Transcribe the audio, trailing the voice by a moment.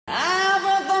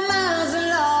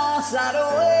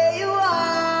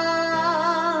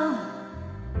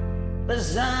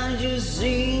signs you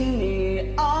see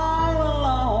me all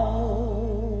alone.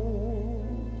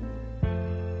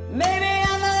 Maybe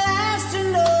I'm the last to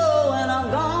know and I've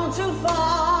gone too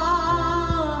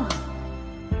far,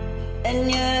 and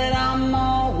yet I'm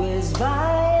always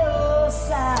by your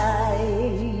side.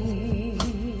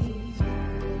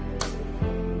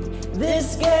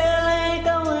 This girl ain't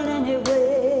going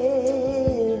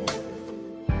anywhere.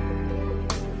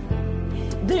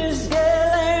 This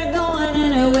girl ain't going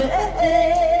anywhere.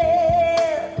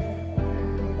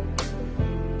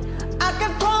 I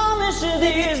can promise you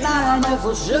this, now I know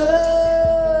for sure.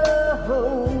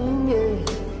 Yeah.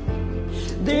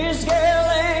 This girl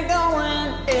ain't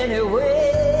going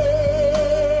anywhere.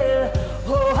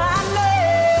 Oh, I know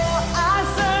I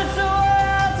searched the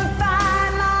world to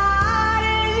find my heart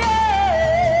is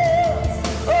yours.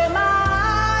 Oh, my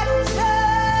heart is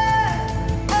yours.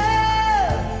 Oh,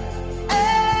 oh.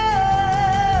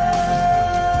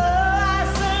 I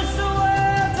searched the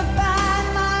world to find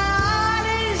my heart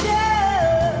is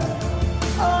yours.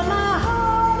 Oh, my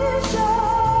heart is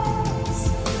yours.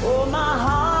 Oh, my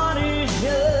heart is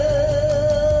yours.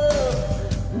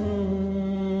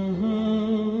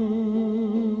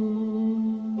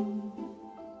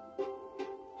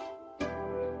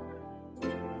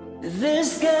 This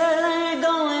girl ain't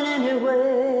going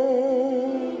anywhere.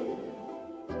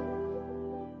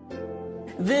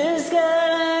 This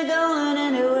girl ain't going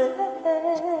anywhere.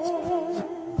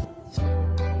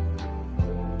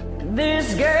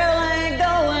 This girl ain't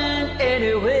going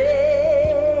anywhere.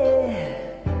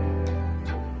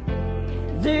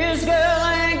 This girl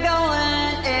ain't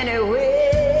going anywhere.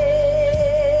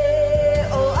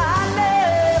 Oh, I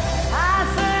know I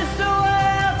searched the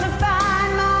world to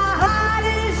find my heart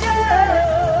is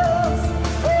yours.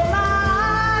 Oh, my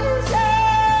heart is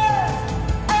yours.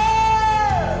 Oh,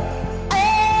 oh.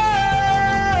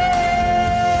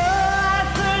 I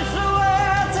searched the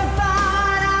world to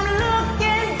find, I'm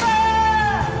looking for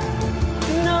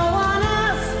no one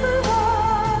else but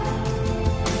one.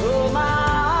 Oh, my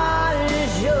heart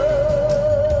is yours.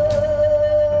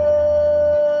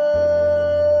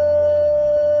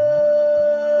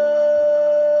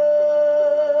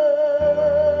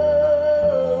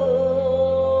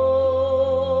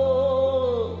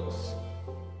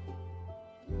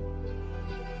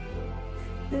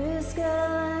 This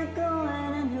girl ain't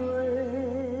going anywhere.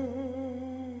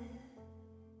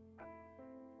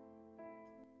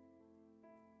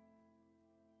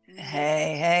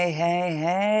 Hey, hey, hey,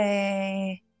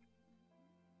 hey.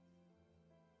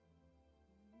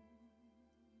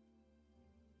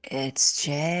 It's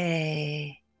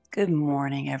Jay. Good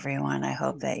morning, everyone. I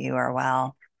hope that you are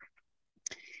well.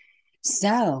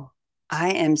 So,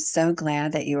 I am so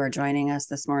glad that you are joining us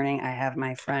this morning. I have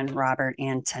my friend Robert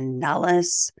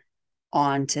Antonellis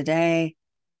on today.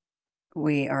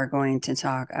 We are going to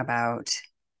talk about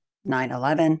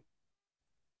 9/11,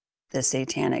 the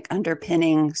satanic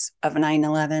underpinnings of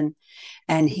 9/11,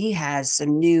 and he has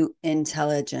some new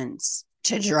intelligence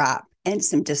to drop and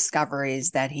some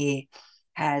discoveries that he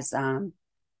has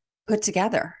put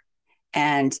together.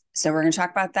 And so we're going to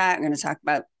talk about that. We're going to talk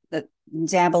about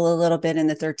dabble a little bit in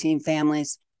the 13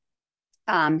 families.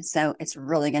 So it's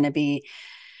really going to be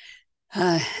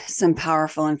some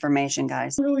powerful information,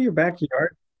 guys. Really, your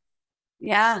backyard?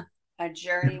 Yeah, a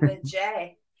journey with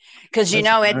Jay. Because That's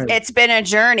nice. it's been a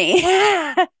journey,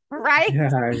 right? Yeah,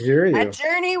 I hear A you.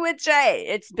 journey with Jay.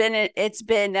 It's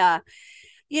been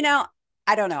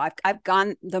I don't know. I've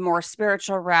gone the more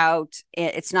spiritual route.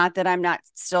 It's not that I'm not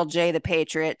still Jay the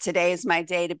Patriot. Today is my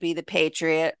day to be the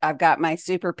Patriot. I've got my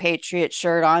Super Patriot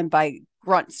shirt on by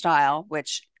Grunt Style,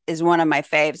 which is one of my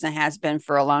faves and has been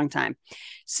for a long time.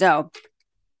 So,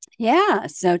 yeah.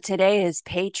 So today is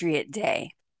Patriot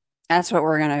Day. That's what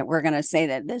we're gonna say,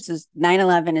 that this is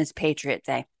 9/11 is Patriot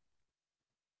Day,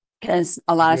 because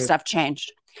a lot of stuff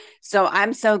changed. So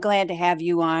I'm so glad to have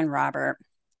you on, Robert,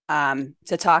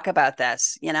 to talk about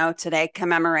this. Today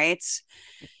commemorates,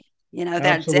 that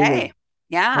Absolutely. day.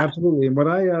 Yeah. Absolutely. And what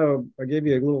I gave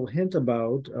you a little hint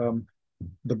about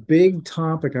the big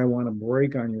topic I want to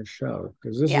break on your show,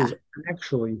 because this Yeah. is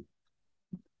actually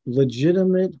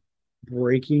legitimate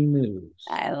breaking news.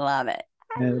 I love it.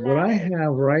 And what I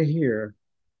have right here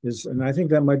is, and I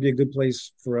think that might be a good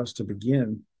place for us to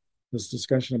begin this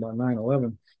discussion about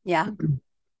 9/11. Yeah.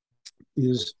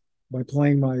 Is by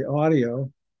playing my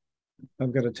audio.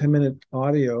 I've got a 10-minute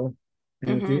audio,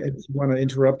 and if you want to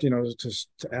interrupt,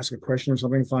 to ask a question or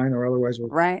something, fine, or otherwise we'll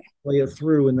play it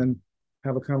through and then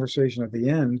have a conversation at the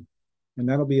end, and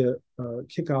that'll be a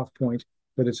kickoff point.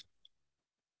 But it's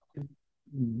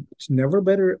never a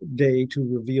better day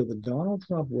to reveal that Donald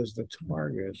Trump was the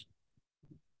target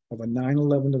of a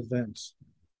 9/11 event,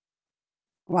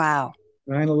 Wow.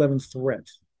 9/11 threat, and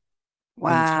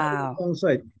totally Wow.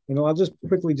 coincide. I'll just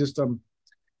quickly just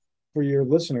for your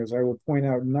listeners, I will point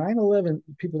out 9/11.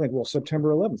 People think, well,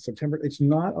 September 11th, September. It's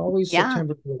not always Yeah.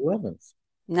 September 11th.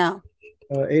 No.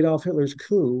 Adolf Hitler's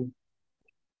coup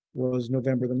was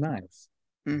November the 9th,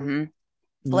 Mm-hmm.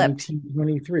 Flipped.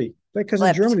 1923. Because in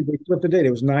Flipped. Germany, they flipped the date.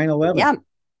 It was 9/11. Yeah.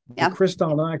 The Yeah.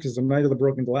 Kristallnacht is the night of the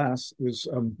broken glass. It was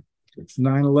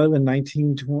 9/11,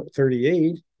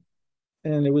 1938,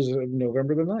 and it was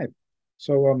November the 9th.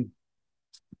 So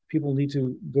people need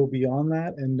to go beyond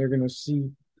that, and they're going to see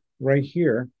right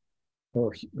here,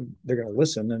 or they're going to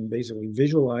listen and basically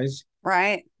visualize.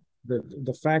 Right.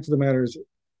 The fact of the matter is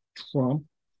Trump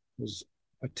was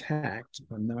attacked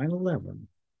on 9/11,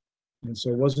 and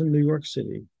so it wasn't New York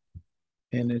City,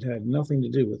 and it had nothing to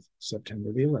do with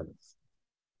September the 11th.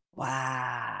 So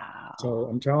Wow.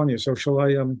 I'm telling you. So shall I?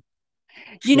 You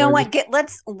Shall know I what?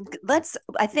 just? Let's.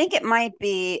 I think it might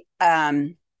be.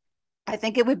 I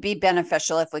think it would be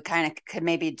beneficial if we kind of could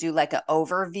maybe do like an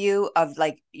overview of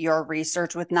like your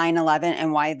research with 9/11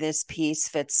 and why this piece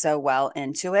fits so well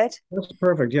into it. That's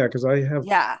perfect. Yeah, because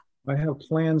Yeah. I have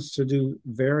plans to do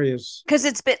various Because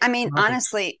it's been, I mean, topics.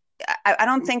 honestly, I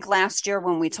don't think last year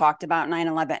when we talked about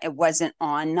 9/11, it wasn't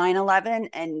on 9/11.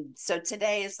 And so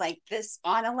today is like this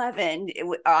on 11,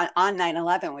 on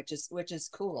 9/11, which is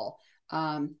cool.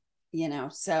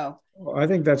 So Well, I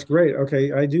think that's great.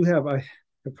 Okay, I have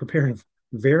prepared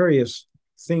various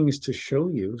things to show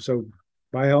you. So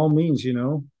by all means,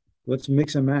 let's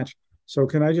mix and match. So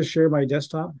can I just share my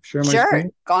desktop, share my sure,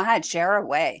 screen? go ahead, share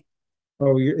away.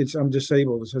 Oh, I'm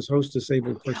disabled. It says host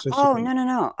disabled Oh, participant. no, no,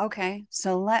 no. Okay.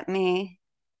 So let me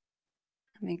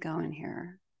go in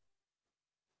here.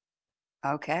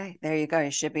 Okay, there you go. You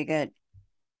should be good.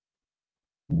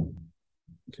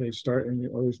 Okay, start and you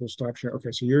always will stop share.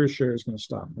 Okay, so your share is going to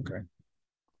stop. Okay.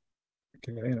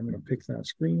 Okay, and I'm going to pick that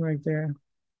screen right there.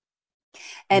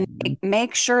 And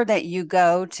make sure that you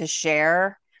go to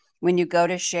share. When you go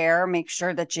to share, make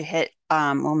sure that you hit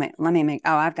let me make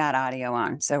I've got audio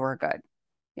on, so we're good.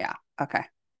 Yeah. Okay.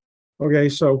 Okay,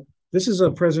 so this is a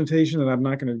presentation, and I'm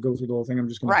not going to go through the whole thing. I'm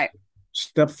just going to Right.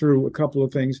 step through a couple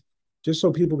of things just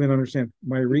so people can understand.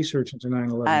 My research into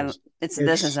 9/11 is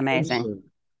This is amazing.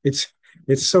 extensive.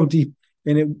 It's so deep,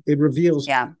 and it reveals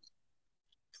Yeah.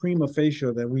 prima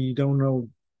facie that we don't know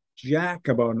jack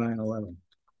about 9/11.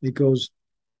 It goes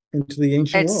into the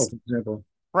ancient It's world, for example.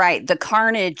 right. The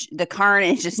carnage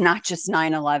is not just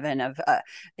 9/11 of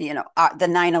the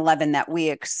 9/11 that we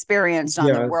experienced on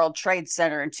the Yeah, World Trade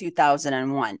Center in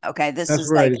 2001. Okay, this that's is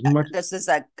right. like As much, this is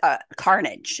a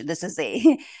carnage. This is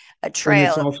a and trail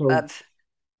it's also of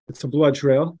it's a blood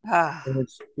trail, uh, and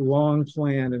it's long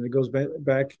planned, and it goes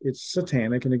back. It's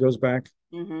satanic, and it goes back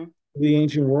mm-hmm, to the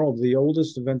ancient world. The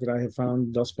oldest event that I have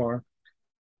found thus far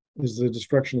is the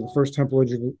destruction of the first temple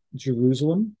of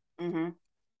Jerusalem. mm-hmm.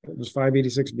 It was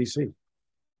 586 BC,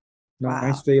 Wow.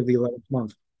 ninth day of the 11th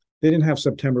month. They didn't have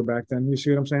September back then. You see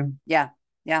what I'm saying? Yeah.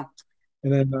 Yeah.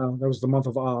 And then that was the month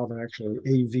of Av, actually,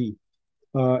 AV.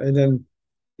 And then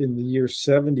in the year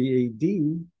 70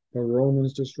 AD, the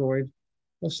Romans destroyed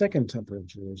the second temple of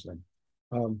Jerusalem.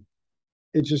 Um,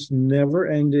 it's just never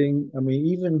ending. I mean,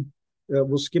 even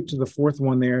we'll skip to the fourth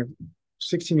one there,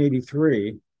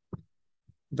 1683.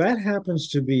 That happens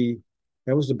to be,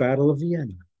 that was the Battle of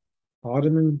Vienna.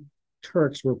 Ottoman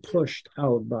Turks were pushed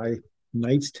out by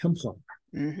Knights Templar,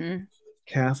 Mm-hmm.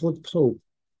 Catholic Pope,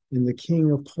 and the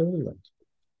King of Poland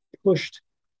pushed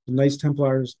the Knights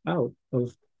Templars out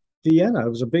of Vienna. It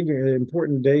was a big,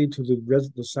 important day to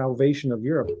the salvation of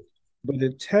Europe, but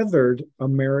it tethered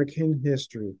American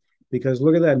history because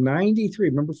look at that 93.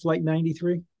 Remember Flight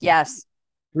 93? Yes.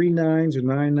 Three nines or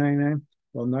 999.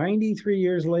 Well, 93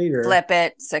 years later, Flip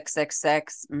it.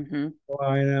 666. Mm-hmm. well,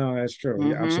 I know that's true.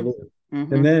 Yeah, Mm-hmm. absolutely.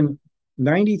 Mm-hmm. And then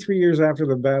 93 years after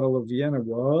the Battle of Vienna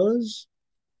was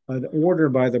an order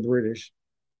by the British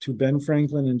to Ben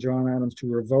Franklin and John Adams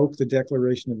to revoke the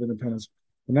Declaration of Independence.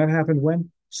 And that happened when?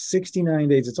 69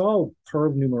 days. It's all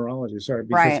perv numerology, sorry,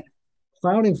 because Right.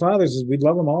 founding fathers, we'd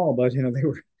love them all, but they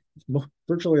were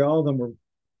virtually all of them were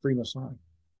Freemasonic.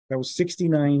 That was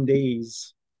 69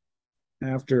 days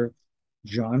after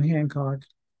John Hancock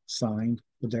signed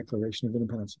the Declaration of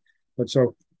Independence. But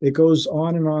so it goes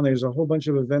on and on. There's a whole bunch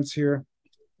of events here.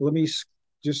 Let me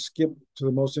just skip to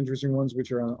the most interesting ones,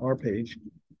 which are on our page.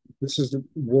 This is the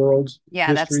world's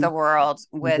Yeah, that's history. the world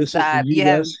with This is the you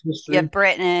have U.S. history.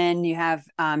 Britain, you have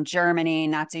Germany,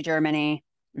 Nazi Germany.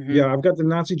 Mm-hmm. Yeah, I've got the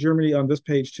Nazi Germany on this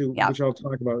page too, Yeah. which I'll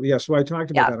talk about. Yeah, so I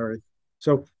talked about Yeah. that already.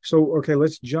 So okay,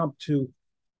 let's jump to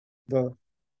the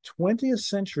 20th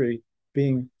century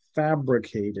being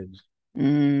fabricated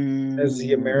as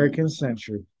the Mm. American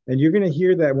century. And you're going to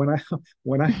hear that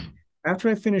when I after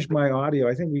I finish my audio,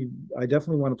 I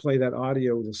definitely want to play that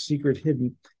audio, the secret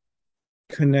hidden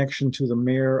connection to the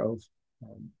mayor of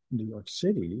New York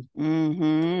City.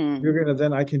 Mm-hmm. You're gonna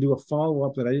then I can do a follow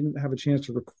up that I didn't have a chance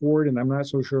to record, and I'm not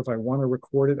so sure if I want to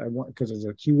record it. I want because it's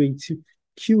a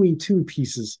QE2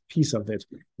 piece of it,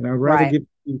 and I'd rather Right. give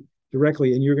you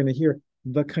directly. And you're going to hear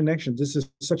the connection. This is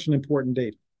such an important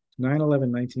date,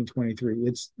 9/11/1923.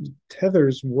 It's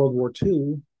tethers World War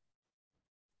II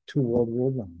to World War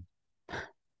One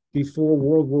before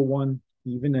World War One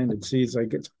even ended. See, it's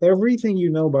like it's everything you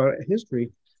know about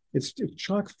history. It's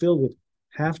chock filled with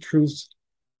half truths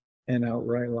and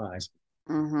outright lies.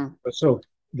 Mm-hmm. But so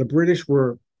the British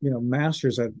were,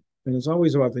 masters at, and it's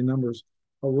always about the numbers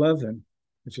 11,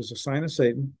 which is a sign of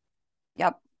Satan,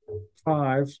 Yep.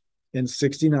 5, and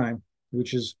 69,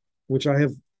 which I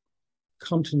have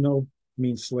come to know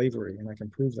means slavery, and I can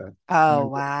prove that when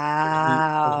Oh,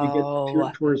 I as we get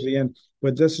wow. towards the end.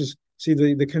 But this is see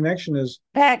the connection is.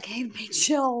 That gave me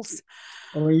chills.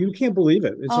 I mean, you can't believe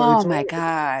it. Oh It's my all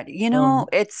God.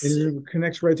 and it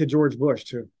connects right to George Bush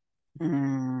too.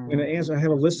 And to Mm, answer, I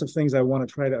have a list of things I want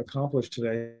to try to accomplish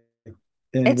today.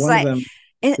 And it's one of like, them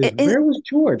is is where was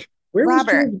George? Where was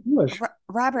Robert, George Bush?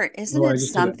 Robert, Oh, I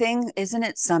just did it. isn't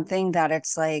it something that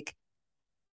it's like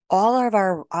all of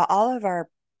our,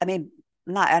 I mean,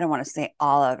 not, I don't want to say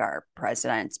all of our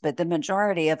presidents, but the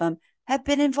majority of them have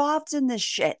been involved in this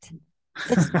shit.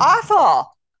 It's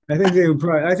awful. I think they would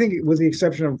probably, I think with the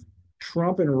exception of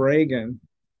Trump and Reagan,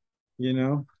 you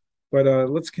know, but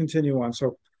let's continue on.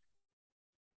 So,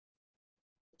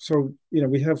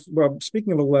 we have, well,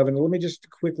 speaking of 11, let me just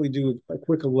quickly do a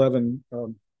quick 11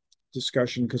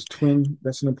 discussion because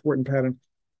that's an important pattern.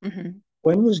 Mhm.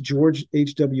 When was George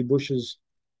H.W. Bush's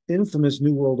infamous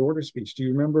New World Order speech? Do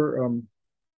you remember?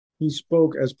 He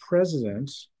spoke as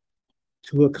president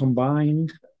to a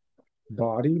combined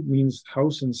body, means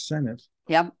House and Senate.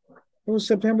 Yep. It was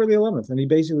September the 11th, and he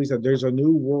basically said, "There's a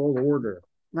new world order."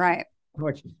 Right.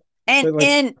 Like, And but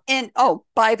like, and oh,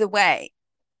 by the way,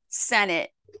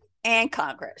 Senate and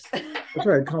Congress that's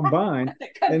right, combined.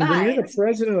 And when you're combined. the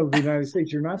president of the United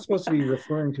States, you're not supposed to be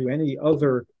referring to any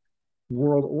other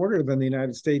world order than the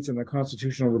United States and the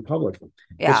constitutional republic. But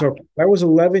Yeah. so that was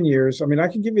 11 years. I mean, I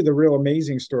can give you the real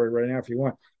amazing story right now if you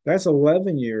want. That's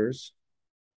 11 years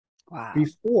Wow.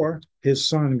 before his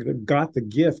son got the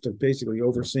gift of basically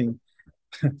overseeing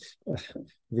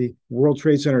the World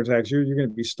Trade Center attacks. You're going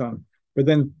to be stunned. But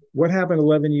then what happened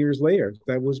 11 years later?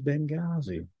 That was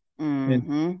Benghazi. And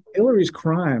Mm-hmm. Hillary's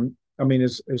crime, I mean,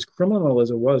 as criminal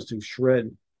as it was to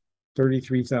shred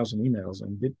 33,000 emails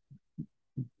and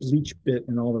bleach bit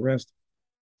and all the rest,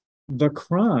 the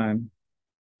crime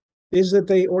is that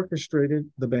they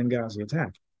orchestrated the Benghazi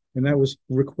attack. And that was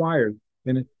required.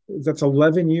 And that's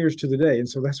 11 years to the day. And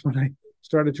so that's when I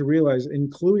started to realize,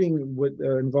 including what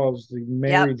involves the Yep.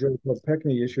 Mary Jo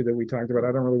Kopechne issue that we talked about.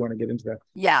 I don't really want to get into that.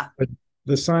 Yeah. But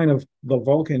the sign of the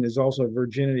Vulcan is also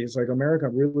virginity. It's like America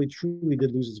really, truly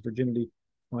did lose its virginity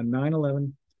on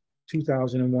 9/11,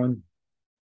 2001,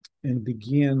 and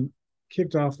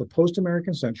kicked off the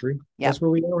post-American century. Yep. That's where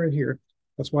we are right here.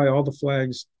 That's why all the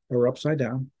flags are upside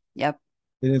down. Yep.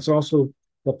 And it's also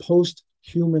the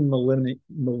post-human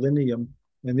millennium.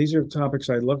 And these are topics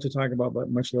I'd love to talk about, but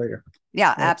much later.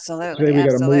 Yeah, Today absolutely. we got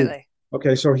to move. Absolutely.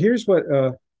 Okay, so here's what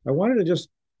I wanted to just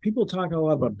people talking a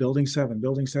lot about Building 7,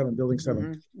 Building 7, Building 7.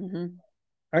 Mm-hmm. Mm-hmm.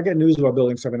 I got news about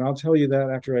Building 7. I'll tell you that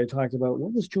after I talked about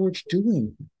what was George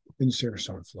doing in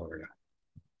Sarasota, Florida.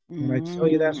 When I tell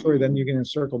you that story, then you're going to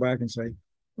circle back and say,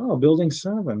 "Oh, Building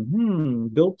 7,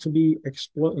 built to be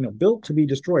built to be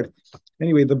destroyed."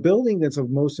 Anyway, the building that's of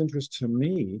most interest to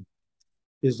me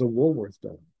is the Woolworth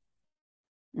building.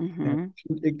 And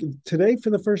Mm-hmm. today, for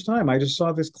the first time, I just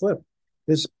saw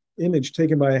this image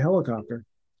taken by a helicopter.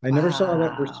 I never saw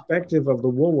that Wow. perspective of the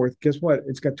Woolworth. Guess what?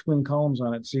 It's got twin columns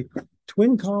on it. See,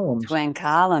 twin columns, Twin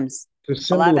columns. the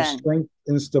symbol of 11. strength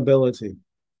and stability,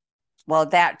 Well,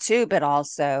 that too, but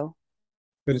also,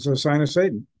 but it's a sign of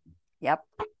Satan. yep.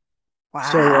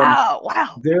 So Wow.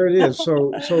 Wow. there it is. So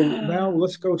now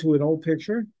let's go to an old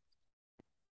picture.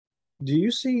 Do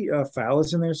you see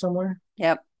phallus in there somewhere?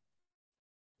 Yep.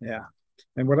 Yeah.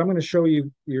 And what I'm going to show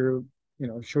you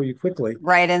quickly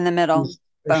Right in the middle. is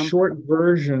a Boom. short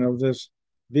version of this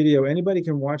video. Anybody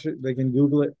can watch it. They can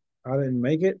Google it. I didn't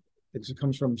make it. It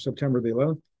comes from September the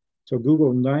 11th. So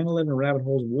Google 9/11 rabbit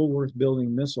holes Woolworth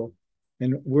building missile.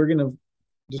 And we're going to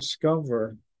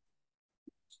discover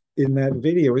in that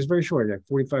video, it's very short, like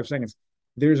 45 seconds,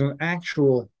 there's an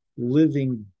actual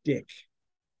living dick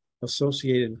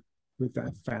associated with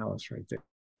that phallus right there.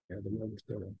 Yeah, the Willis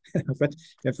building.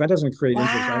 if that doesn't create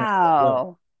interest, I don't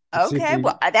know. Wow. Okay.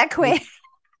 Well, that quick.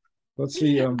 Let's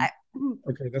see. I,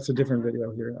 Okay, that's a different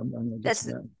video here. I'm going to get to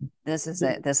that. this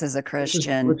is a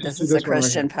Christian right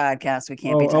podcast. We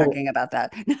can't be talking about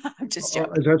that. No, I'm just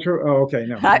joking. Is that true? Oh, okay.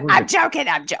 No, I'm joking.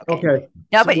 Okay.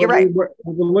 No, so but you're right. What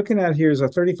we're looking at here is a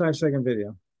 35-second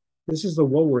video. This is the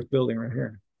Woolworth building right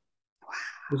here. Wow.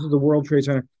 This is the World Trade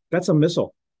Center. That's a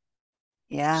missile.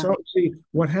 Yeah. So see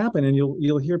what happened, and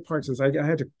you'll hear parts of this. I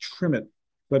had to trim it,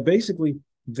 but basically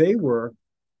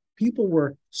people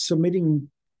were submitting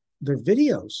their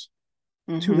videos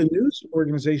to the news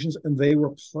organizations, and they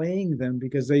were playing them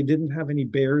because they didn't have any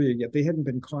barrier yet. They hadn't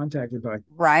been contacted by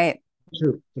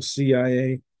the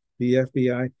CIA, the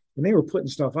FBI, and they were putting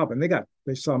stuff up, and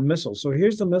they saw missiles. So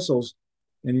here's the missiles,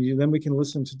 and then we can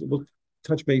we'll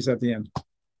touch base at the end.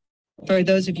 For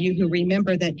those of you who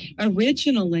remember that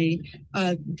originally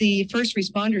the first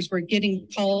responders were getting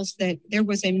calls that there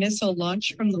was a missile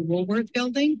launched from the Woolworth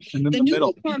building. The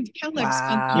newly formed Kellogg's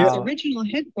company's original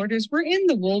headquarters were in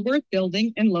the Woolworth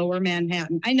building in Lower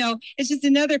Manhattan. I know, it's just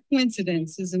another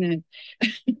coincidence, isn't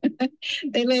it?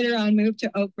 They later on moved to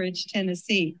Oak Ridge,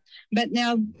 Tennessee. But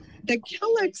now the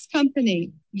Kellogg's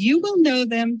company, you will know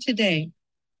them today.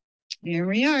 Here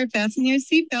we are, fasten your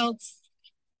seatbelts,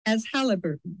 as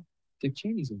Halliburton. Dick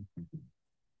Cheney's in.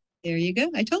 There you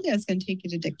go. I told you I was going to take you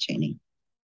to Dick Cheney.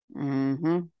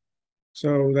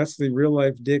 So that's the real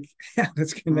life Dick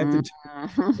that's connected to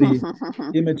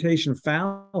the imitation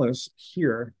phallus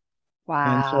here.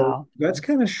 Wow. And so that's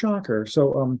kind of shocker.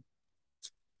 So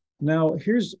now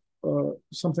here's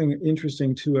something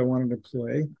interesting too I wanted to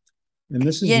play. And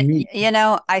this is me.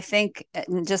 I think,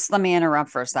 just let me interrupt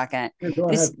for a second.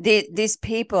 Yeah, these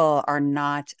people are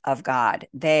not of God.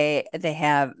 They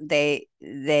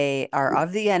are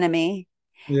of the enemy.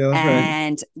 Yeah, that's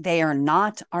and they are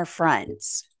not our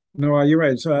friends. No, you're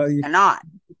right. So they're not.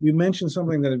 You mentioned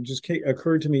something that just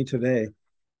occurred to me today.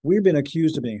 We've been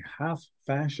accused of being half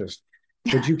fascist,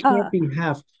 but you can't be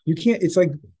half. You can't. It's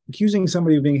like accusing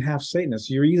somebody of being half Satanist.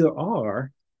 You either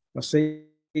are a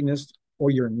Satanist or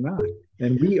you're not,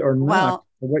 and we are not. Well,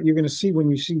 what you're going to see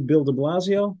when you see Bill de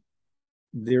Blasio,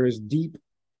 there is deep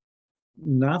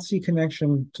Nazi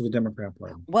connection to the Democrat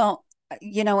Party. Well,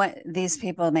 you know what? These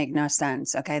people make no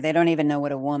sense. Okay, they don't even know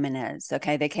what a woman is.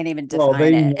 Okay, they can't even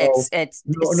define it.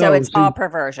 Know. It's all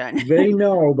perversion. They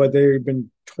know, but they've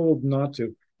been told not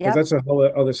to. But that's a whole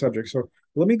other subject. So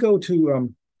let me go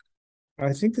to.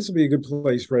 I think this will be a good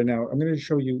place right now. I'm going to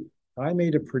show you. I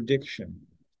made a prediction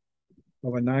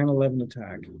of a 9/11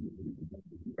 attack.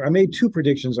 I made two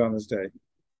predictions on this day.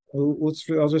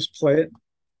 I'll just play it.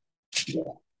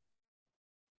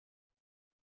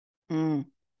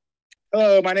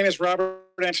 Hello, my name is Robert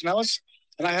Antonellis,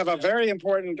 and I have a very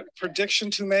important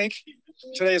prediction to make.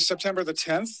 Today is September the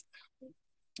 10th,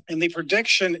 and the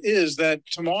prediction is that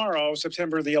tomorrow,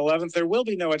 September the 11th, there will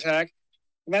be no attack,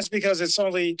 and that's because it's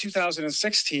only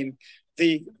 2016.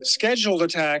 The scheduled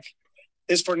attack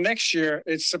is for next year.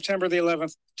 It's September the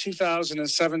 11th,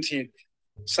 2017.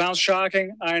 Sounds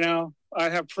shocking, I know. I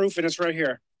have proof, and it's right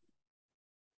here.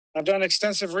 I've done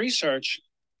extensive research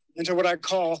into what I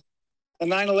call a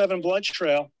 9/11 blood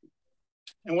trail.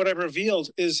 And what I've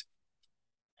revealed is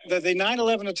that the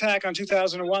 9/11 attack on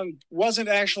 2001 wasn't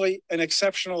actually an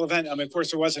exceptional event. I mean, of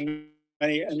course, there was in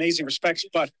many amazing respects,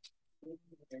 but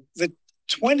the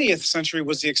 20th century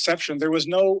was the exception. There was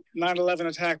no 9/11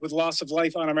 attack with loss of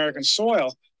life on American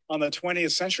soil on the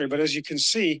 20th century. But as you can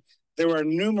see, there were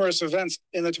numerous events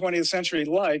in the 20th century,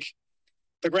 like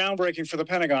the groundbreaking for the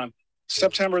Pentagon,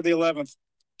 September the 11th,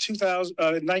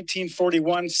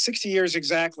 1941, 60 years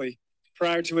exactly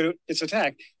prior to its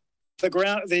attack.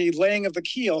 The laying of the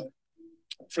keel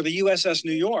for the USS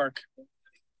New York,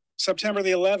 September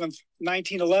the 11th,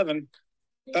 1911.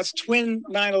 That's twin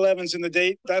 9/11s in the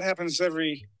date. That happens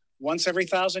once every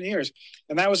 1,000 years.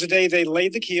 And that was the day they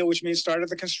laid the keel, which means started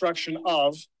the construction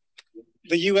of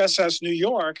the USS New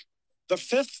York, the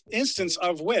fifth instance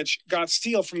of which got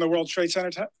steel from the World Trade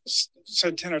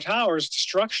Center Towers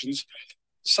destructions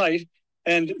site,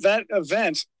 and that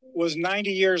event was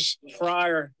 90 years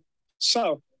prior.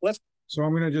 So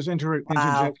I'm going to just interject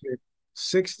here.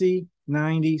 60,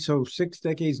 90, so 6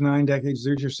 decades, 9 decades.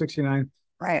 There's your 69.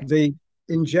 Right. They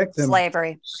inject them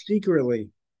slavery secretly.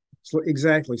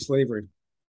 Exactly, slavery.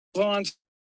 On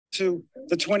to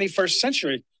the 21st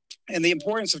century, and the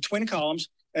importance of twin columns,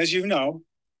 as you know,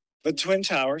 the twin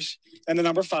towers, and the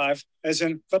number 5, as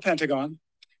in the Pentagon,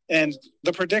 and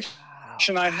the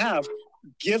prediction I have.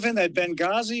 Given that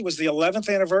Benghazi was the 11th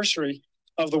anniversary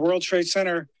of the World Trade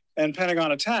Center and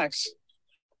Pentagon attacks,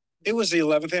 it was the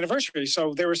 11th anniversary.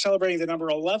 So they were celebrating the number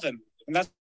 11. And that's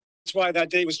why that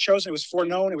day was chosen. It was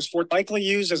foreknown. It was likely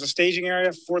used as a staging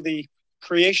area for the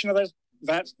creation of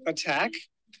that attack.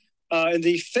 And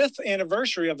the 5th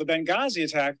anniversary of the Benghazi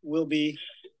attack will be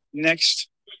next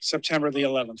September the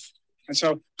 11th. And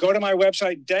so go to my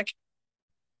website, DEC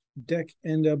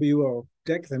NWO,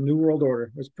 DEC, the New World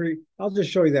Order. It's pretty, I'll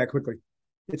just show you that quickly.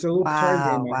 It's a little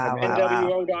card game.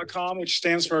 NWO.com, which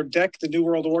stands for DEC, the New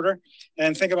World Order.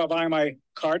 And think about buying my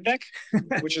card deck,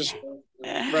 which is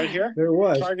right here. There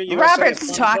was.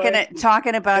 Robert's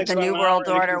talking about the New World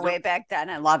Order way back then.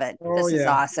 I love it. Oh, this is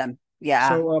awesome. Yeah.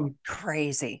 So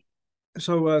crazy.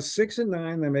 So 6 and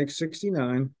 9, they make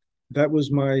 69. That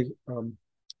was my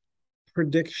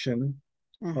prediction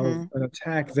of an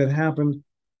attack that happened.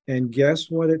 And guess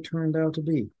what it turned out to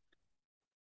be?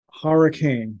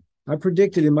 Hurricane. I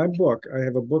predicted in my book, I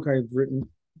have a book I've written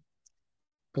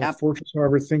called Fortress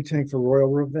Harbor Think Tank for Royal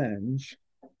Revenge.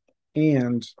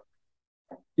 And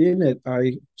in it,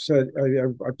 I said,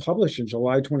 I published in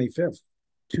July 25th,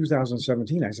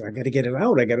 2017. I said, I got to get it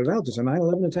out. I got it out. There's a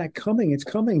 9/11 attack coming. It's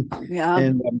coming. Yeah.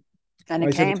 And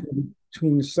it came. Said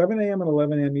between 7 a.m. and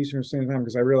 11 a.m. Eastern Standard Time,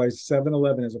 because I realized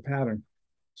 7-11 is a pattern.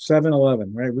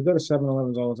 7-11, right? We go to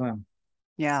 7-Elevens all the time.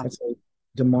 Yeah. It's a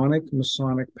demonic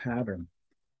Masonic pattern.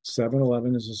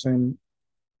 7-11 is the same.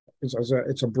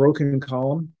 It's a broken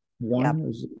column.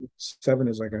 7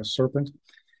 is like a serpent.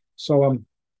 So,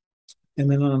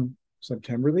 and then on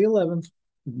September the 11th,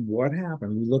 what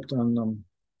happened? We looked on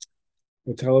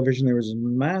the television. There was a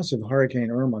massive Hurricane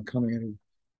Irma coming in,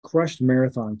 crushed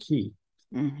Marathon Key.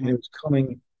 And it was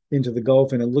coming into the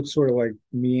Gulf, and it looked sort of like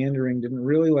meandering.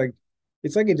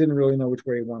 It's like it didn't really know which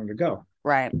way it wanted to go.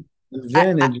 Right.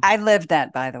 Then I lived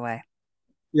that, by the way.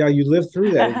 Yeah, you lived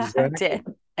through that. Exactly.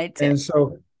 I did. And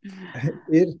so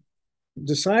it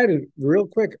decided real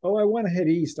quick, I want to head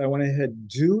east. I want to head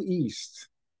due east.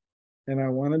 And I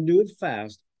want to do it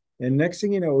fast. And next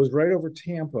thing you know, it was right over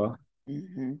Tampa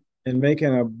and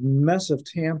making a mess of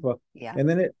Tampa. Yeah. And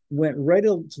then it went right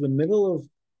to the middle of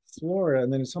Florida,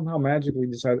 and then it somehow magically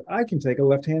decided I can take a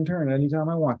left-hand turn anytime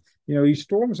I want.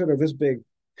 Storms that are this big,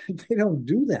 they don't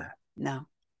do that. No.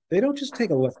 They don't just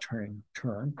take a left turn.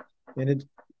 And it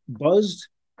buzzed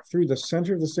through the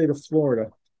center of the state of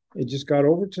Florida. It just got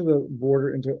over to the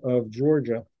border of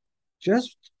Georgia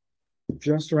just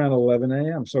around 11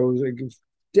 a.m. So it was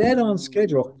dead on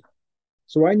schedule.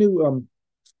 So I knew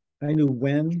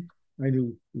when, I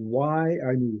knew why,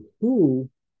 I knew who.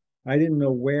 I didn't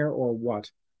know where or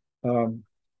what. And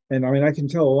I mean, I can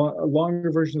tell a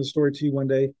longer version of the story to you one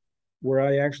day, where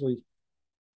I actually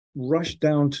rushed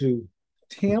down to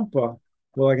Tampa.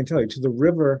 Well, I can tell you, to the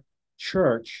River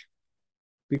Church,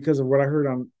 because of what I heard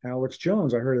on Alex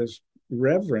Jones. I heard this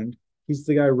Reverend. He's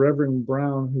the guy, Reverend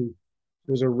Brown, who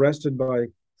was arrested by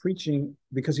preaching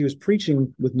because he was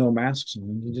preaching with no masks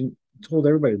on. He told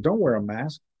everybody, don't wear a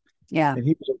mask. Yeah. And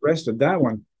he was arrested. That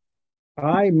one.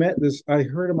 I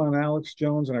heard him on Alex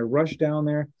Jones, and I rushed down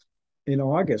there in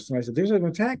August, and I said, there's an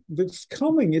attack that's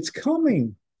coming. It's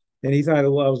coming. And he thought I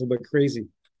was a bit crazy.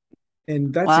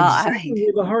 And that's exactly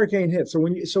where the hurricane hit. So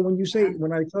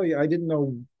when I tell you I didn't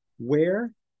know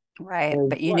where, right,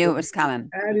 but you knew it was coming.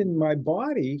 Add in my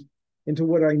body into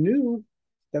what I knew,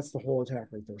 that's the whole attack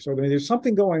right there. So I mean, there's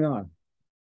something going on.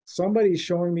 Somebody's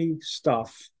showing me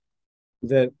stuff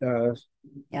that I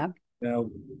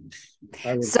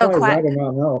would rather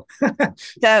not know.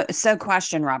 So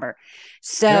question, Robert.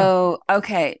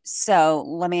 Okay, so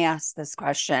let me ask this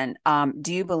question.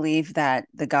 Do you believe that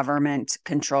the government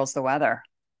controls the weather?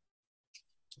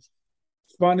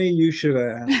 Funny you should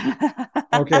ask.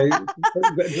 Okay.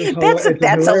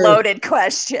 That's a loaded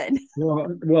question.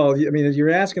 Well, I mean, you're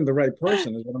asking the right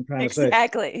person is what I'm trying to say.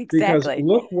 Exactly. Because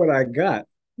look what I got.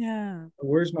 Yeah.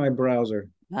 Where's my browser?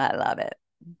 I love it.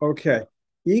 Okay.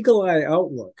 Eagle Eye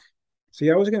Outlook.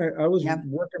 See, I was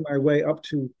working my way up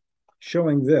to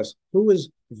showing this. Who is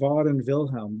Vaught and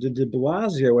Wilhelm? Did de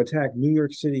Blasio attack New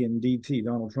York City and DT,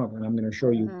 Donald Trump? And I'm going to show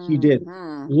you he did.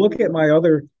 Look at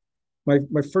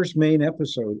my first main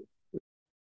episode,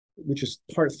 which is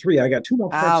part 3. I got 2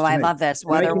 more parts. Oh, tonight. I love this.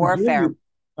 Weather warfare.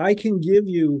 I can give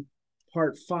you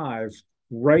part 5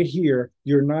 right here.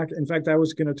 You're not, in fact, I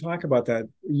was going to talk about that.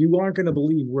 You aren't going to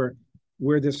believe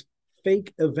where this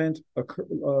fake event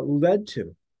led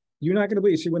to. You're not going to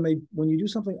believe. See, when you do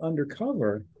something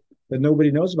undercover that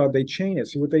nobody knows about, they chain it.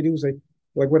 See, what they do is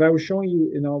like what I was showing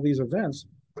you in all these events.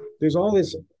 There's all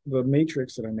this, the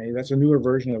matrix that I made. That's a newer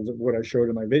version of what I showed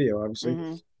in my video,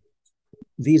 obviously.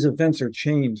 These events are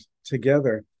chained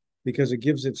together because it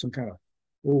gives it some kind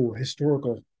of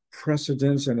historical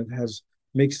precedence, and it has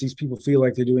makes these people feel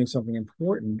like they're doing something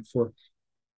important for,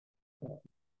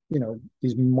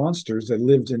 these monsters that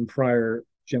lived in prior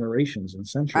generations and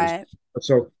centuries. Right.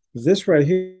 So this right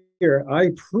here,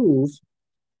 I prove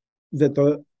that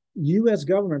the U.S.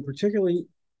 government, particularly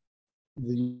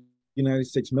the United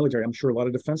States military, I'm sure a lot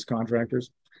of defense contractors,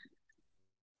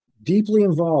 deeply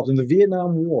involved in the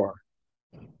Vietnam War.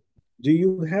 Do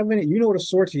you have any, what a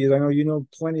sortie is? I know you know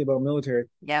plenty about military.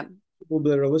 Yep. People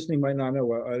that are listening might not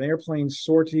know. An airplane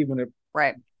sortie, when it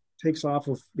right. takes off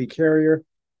of the carrier,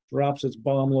 drops its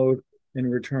bomb load,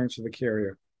 and returns to the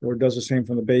carrier, or does the same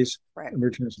from the base and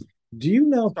returns. Do you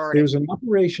know there's an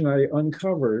operation I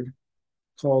uncovered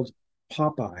called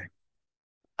Popeye?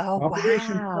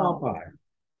 Operation Popeye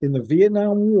in the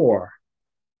Vietnam War.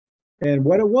 And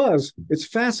what it was, it's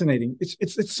fascinating.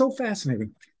 It's so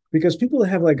fascinating because people that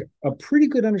have like a pretty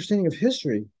good understanding of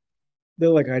history, they're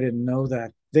like, I didn't know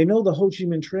that. They know the Ho Chi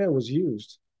Minh Trail was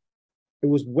used. It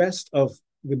was west of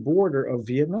the border of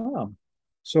Vietnam.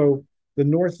 So the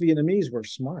North Vietnamese were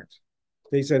smart.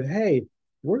 They said, hey,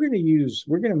 we're going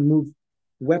to move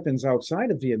weapons outside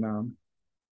of Vietnam,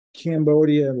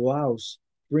 Cambodia, Laos,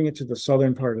 bring it to the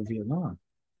southern part of Vietnam.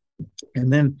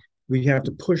 And then we have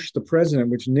to push the president,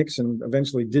 which Nixon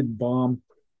eventually did bomb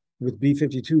with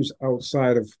B-52s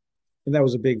outside of, and that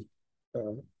was a big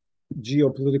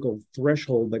geopolitical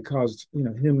threshold that caused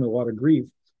him a lot of grief.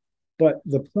 But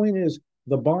the point is,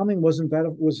 the bombing was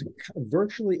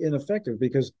virtually ineffective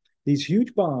because these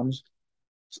huge bombs,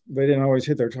 they didn't always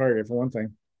hit their target for one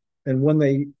thing, and when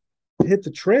they hit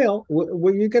the trail,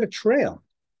 well, you get a trail.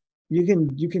 You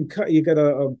can cut. You got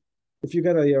if you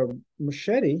got a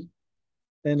machete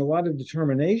and a lot of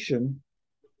determination,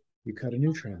 you cut a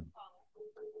new trail.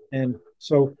 And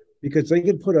so, because they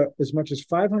could put as much as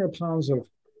 500 pounds of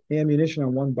ammunition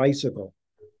on one bicycle.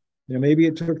 Maybe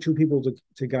it took two people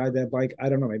to guide that bike. I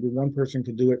don't know. Maybe one person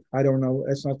could do it. I don't know.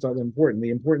 That's not that important.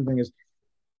 The important thing is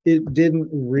it didn't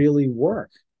really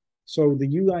work. So the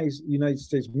United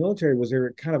States military was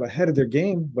there kind of ahead of their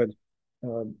game, but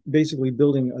basically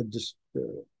building a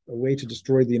way to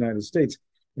destroy the United States.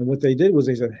 And what they did was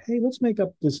they said, hey, let's make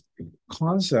up this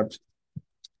concept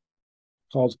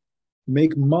called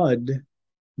make mud,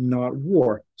 not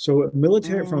war. So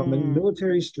from a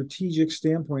military strategic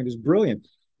standpoint is brilliant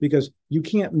because you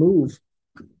can't move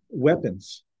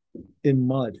weapons in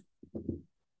mud.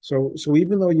 So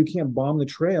even though you can't bomb the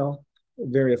trail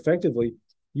very effectively,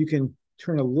 you can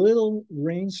turn a little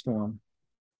rainstorm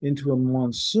into a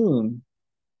monsoon.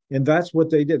 And that's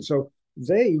what they did. So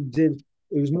it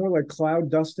was more like cloud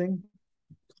dusting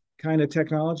kind of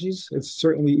technologies. It's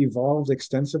certainly evolved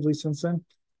extensively since then.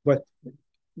 But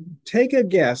take a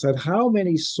guess at how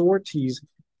many sorties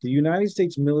the United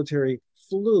States military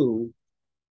flew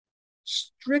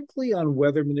strictly on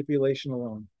weather manipulation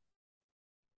alone.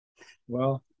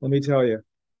 Well, let me tell you,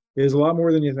 there's a lot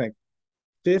more than you think.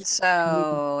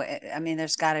 So, I mean,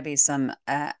 there's got to be some,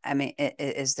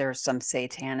 is there some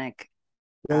satanic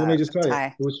Well, let me just tell you,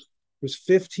 it was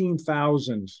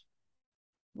 15,000.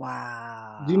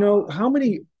 Wow. Do you know how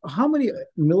many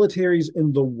militaries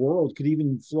in the world could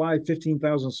even fly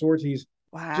 15,000 sorties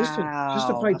just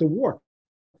to fight the war?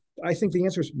 I think the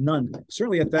answer is none.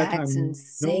 Certainly at that time,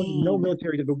 no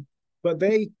military did, but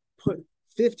they put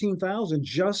 15,000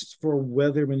 just for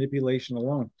weather manipulation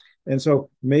alone. And so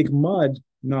make mud,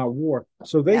 not war.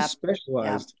 So they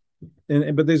specialized.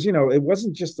 But there's, it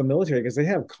wasn't just the military because they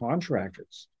have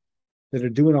contractors that are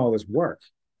doing all this work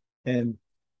and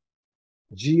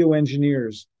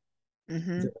geoengineers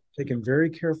taking very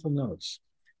careful notes.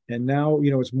 And now,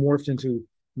 it's morphed into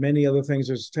many other things.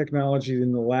 There's technology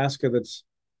in Alaska that's,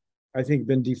 I think,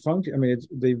 been defunct. I mean,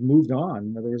 they've moved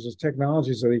on. There's this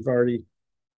technologies that they've already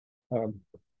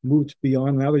moved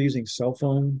beyond. Now they're using cell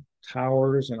phone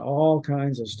towers and all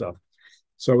kinds of stuff.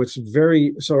 So it was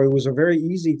a very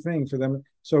easy thing for them.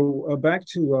 So back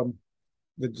to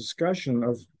the discussion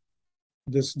of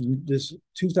this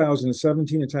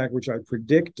 2017 attack, which I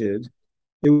predicted,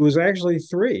 it was actually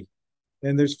 3,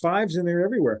 and there's 5s in there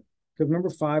everywhere. Because remember,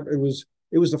 5. It was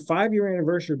the 5-year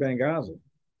anniversary of Benghazi.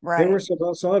 Right. They were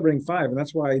celebrating 5, and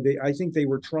that's why I think they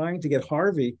were trying to get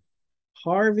Harvey,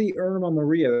 Irma,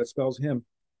 Maria. That spells him.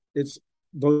 It's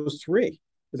those 3.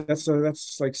 That's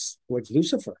like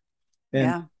Lucifer.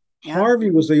 And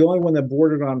Harvey was the only one that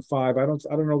bordered on 5. I don't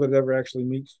know that it ever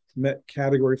actually met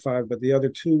category 5, but the other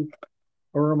 2,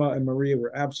 Irma and Maria,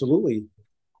 were absolutely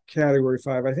category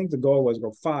 5. I think the goal was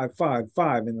go 5, 5,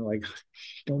 5, and they're like,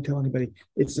 don't tell anybody.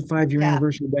 It's the 5-year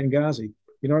anniversary of Benghazi.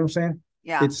 You know what I'm saying?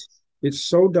 Yeah. It's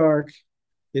so dark.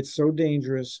 It's so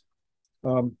dangerous.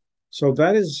 So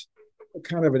that is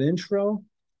kind of an intro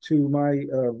to my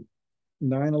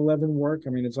 9/11 work? I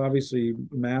mean, it's obviously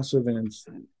massive and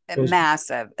it's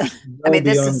massive. I mean,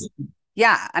 this is,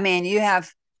 yeah. I mean, you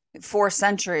have 4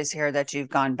 centuries here that you've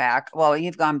gone back. Well,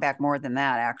 you've gone back more than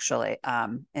that, actually.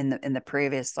 In the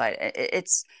previous slide,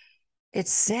 it's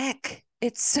sick.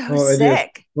 It's so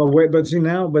sick. Well, wait, but see,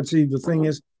 the thing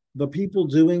is, the people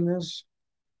doing this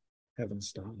haven't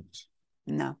stopped.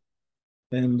 No.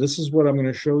 And this is what I'm going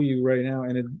to show you right now.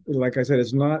 And it, like I said,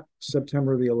 it's not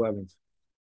September the 11th.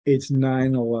 It's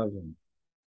 9/11.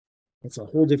 It's a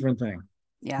whole different thing.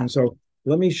 Yeah. And so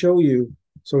let me show you.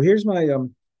 So here's my,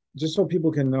 just so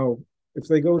people can know, if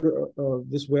they go to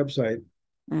this website,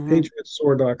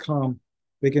 patriotsword.com,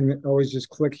 they can always just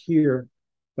click here.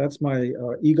 That's my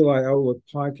Eagle Eye Outlook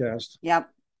podcast. Yep.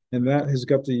 And that has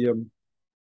got the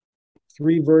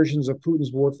 3 versions of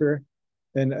Putin's warfare.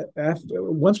 And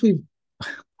once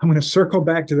I'm going to circle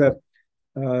back to that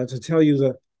to tell you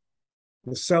the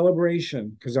celebration,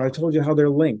 because I told you how they're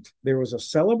linked. There was a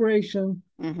celebration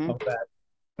of that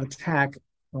attack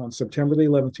on September the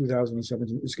 11th,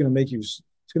 2017. It's going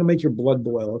to make your blood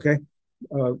boil. Okay.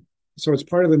 So it's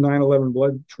part of the 9/11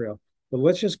 blood trail. But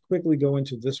let's just quickly go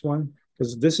into this one,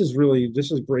 because this is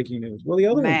breaking news. Well, the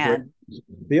other one, yeah.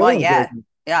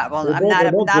 Well,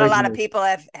 not a lot of people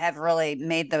have really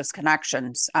made those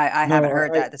connections. I haven't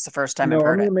heard that. This is the first time I've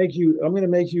heard it. I'm going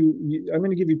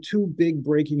to give you 2 big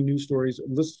breaking news stories.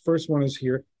 This first one is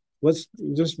here. Let's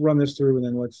just run this through, and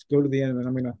then let's go to the end, and then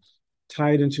I'm going to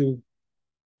tie it into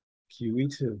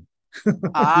QE2.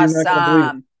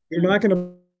 Awesome. You're not going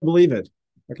to believe it.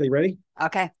 Okay, ready?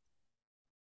 Okay.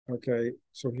 Okay,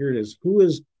 so here it is. Who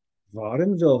is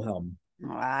Vaden Wilhelm?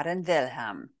 Vaden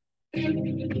Wilhelm.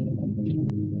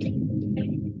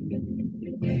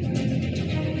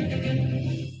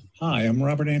 Hi, I'm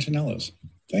Robert Antonellis.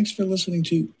 Thanks for listening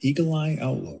to Eagle Eye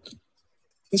Outlook.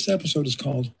 This episode is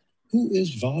called Who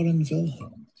is Vaden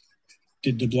Wilhelm?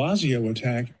 Did de Blasio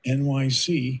attack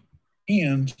NYC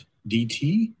and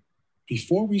DT?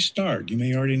 Before we start, you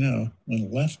may already know,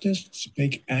 when leftists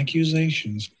make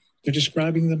accusations, they're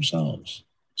describing themselves.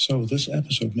 So this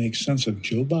episode makes sense of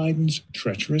Joe Biden's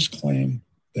treacherous claim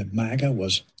that MAGA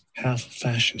was half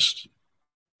fascist.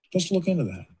 Let's look into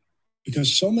that.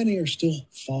 Because so many are still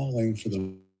falling for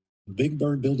the Big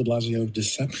Bird Bill de Blasio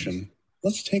deception,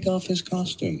 let's take off his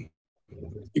costume.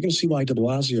 You're going to see why de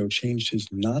Blasio changed his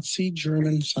Nazi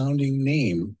German-sounding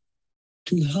name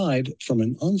to hide from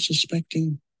an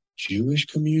unsuspecting Jewish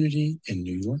community in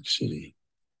New York City.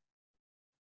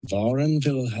 Vaden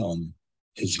Wilhelm,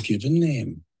 his given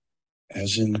name,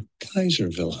 as in Kaiser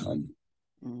Wilhelm.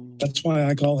 That's why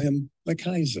I call him the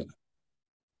Kaiser.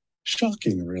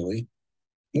 Shocking, really.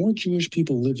 More Jewish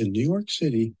people live in New York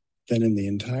City than in the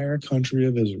entire country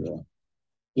of Israel.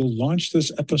 We'll launch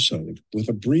this episode with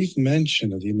a brief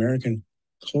mention of the American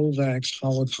Kovacs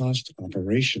Holocaust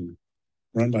operation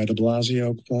run by de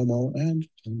Blasio, Cuomo, and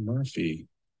Murphy,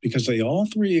 because they all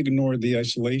 3 ignored the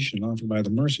isolation offered by the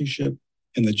Mercy ship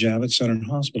in the Javits Center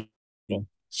Hospital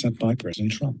sent by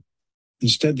President Trump.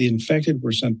 Instead, the infected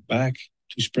were sent back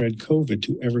to spread COVID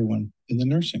to everyone in the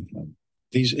nursing home.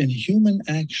 These inhuman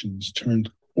actions turned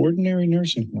ordinary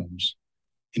nursing homes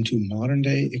into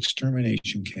modern-day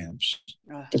extermination camps.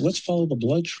 But let's follow the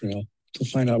blood trail to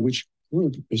find out which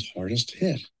group was hardest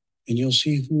hit. And you'll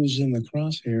see who was in the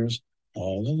crosshairs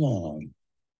all along.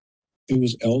 It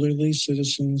was elderly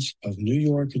citizens of New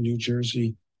York and New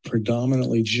Jersey,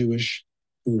 predominantly Jewish,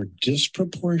 who were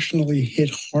disproportionately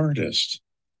hit hardest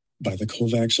by the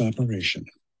Kovacs operation.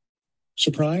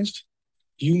 Surprised?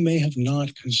 You may have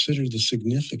not considered the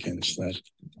significance that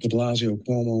de Blasio,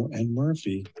 Cuomo, and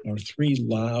Murphy are 3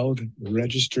 loud,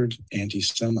 registered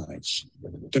anti-Semites.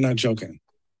 They're not joking.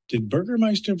 Did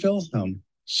Burgermeister Wilhelm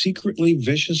secretly,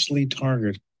 viciously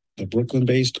target the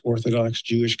Brooklyn-based Orthodox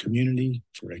Jewish community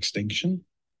for extinction?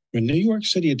 When New York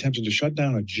City attempted to shut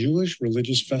down a Jewish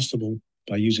religious festival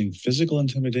by using physical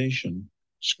intimidation,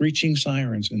 screeching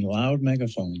sirens, and loud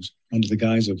megaphones under the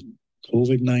guise of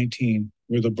COVID-19,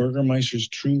 were the Burgermeister's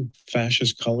true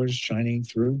fascist colors shining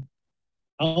through?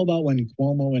 How about when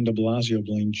Cuomo and de Blasio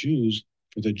blamed Jews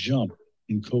for the jump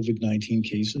in COVID-19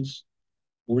 cases?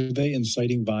 Were they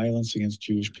inciting violence against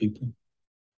Jewish people?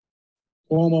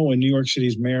 Cuomo and New York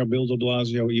City's Mayor Bill de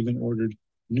Blasio even ordered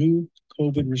new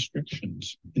COVID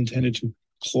restrictions intended to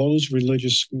close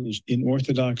religious schools in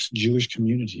Orthodox Jewish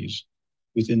communities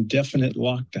with indefinite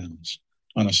lockdowns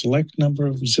on a select number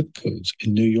of zip codes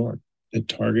in New York that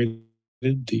targeted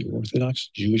the Orthodox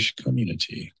Jewish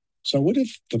community. So what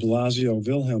if de Blasio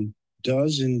Wilhelm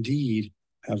does indeed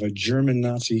have a German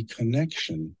Nazi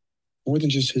connection, more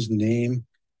than just his name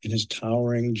in his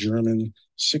towering German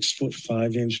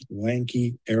 6'5"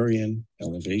 lanky Aryan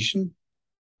elevation?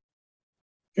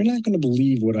 You're not going to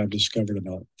believe what I've discovered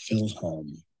about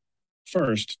Wilhelm.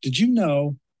 First, did you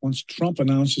know once Trump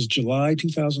announced his July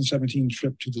 2017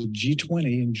 trip to the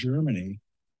G20 in Germany,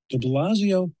 de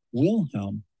Blasio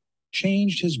Wilhelm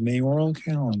changed his mayoral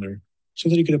calendar so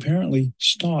that he could apparently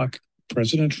stalk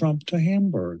President Trump to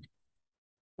Hamburg?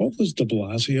 What was de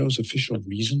Blasio's official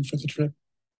reason for the trip?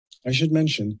 I should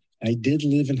mention, I did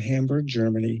live in Hamburg,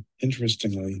 Germany,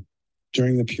 interestingly,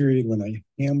 during the period when a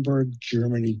Hamburg,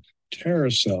 Germany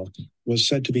terror cell was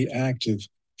said to be active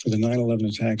for the 9/11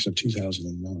 attacks of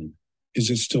 2001. Is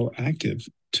it still active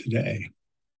today?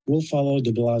 We'll follow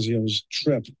de Blasio's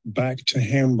trip back to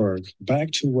Hamburg,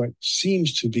 back to what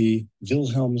seems to be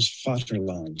Wilhelm's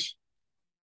Vaterland.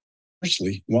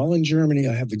 Firstly, while in Germany,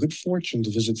 I had the good fortune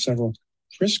to visit several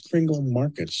Kris Kringle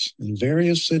markets in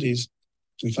various cities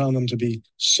and found them to be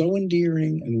so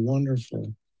endearing and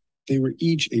wonderful. They were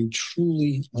each a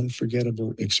truly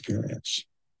unforgettable experience.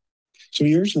 So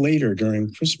years later,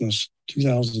 during Christmas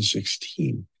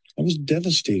 2016, I was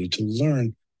devastated to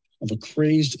learn of a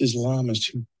crazed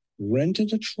Islamist who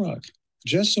rented a truck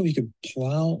just so he could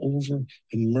plow over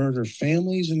and murder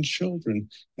families and children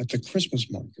at the Christmas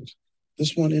market.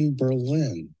 This one in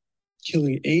Berlin,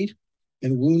 killing 8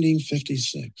 and wounding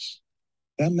 56.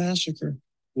 That massacre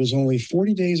was only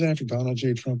 40 days after Donald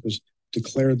J. Trump was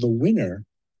declared the winner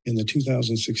in the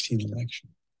 2016 election,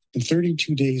 and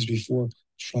 32 days before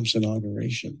Trump's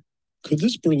inauguration. Could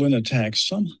this Berlin attack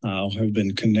somehow have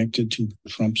been connected to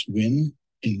Trump's win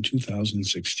in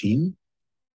 2016?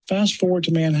 Fast forward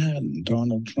to Manhattan,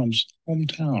 Donald Trump's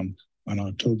hometown, on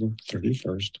October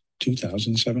 31st,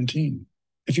 2017.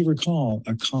 If you recall,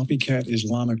 a copycat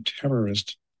Islamic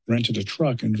terrorist rented a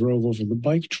truck and drove over the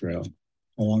bike trail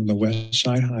along the West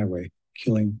Side Highway,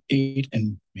 killing 8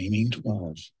 and maiming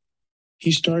 12.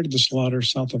 He started the slaughter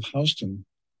south of Houston,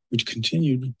 which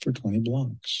continued for 20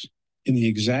 blocks, in the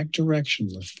exact direction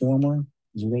of the former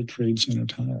World Trade Center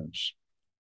towers.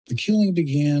 The killing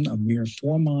began a mere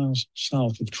 4 miles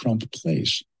south of Trump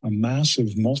Place, a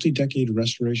massive multi-decade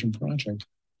restoration project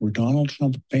where Donald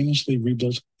Trump famously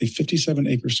rebuilt a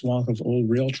 57-acre swath of old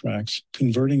rail tracks,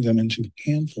 converting them into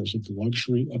handfuls of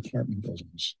luxury apartment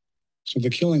buildings. So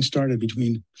the killing started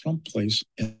between Trump Place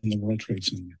and the World Trade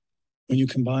Center. When you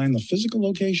combine the physical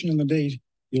location and the date,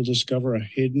 you'll discover a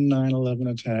hidden 9/11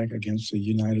 attack against the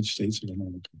United States of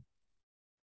America.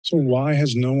 So why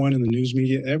has no one in the news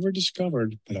media ever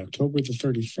discovered that October the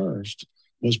 31st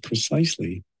was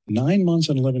precisely 9 months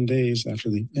and 11 days after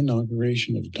the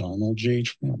inauguration of Donald J.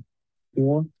 Trump?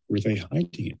 Or were they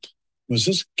hiding it? Was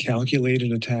this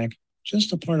calculated attack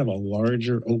just a part of a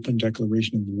larger open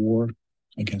declaration of war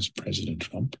against President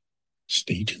Trump?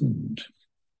 Stay tuned.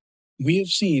 We have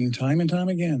seen time and time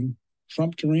again,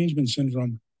 Trump derangement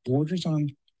syndrome borders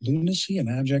on lunacy and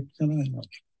abject criminality.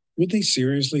 Would they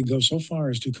seriously go so far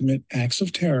as to commit acts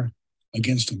of terror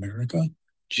against America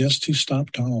just to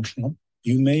stop Donald Trump?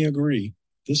 You may agree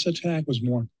this attack was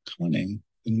more cunning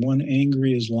than one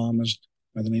angry Islamist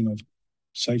by the name of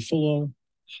Saifullah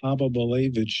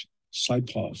Habibullevich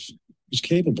Saipov was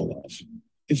capable of.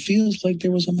 It feels like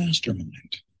there was a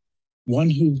mastermind, one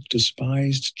who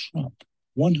despised Trump,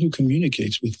 one who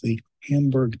communicates with the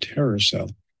Hamburg terror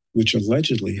cell, which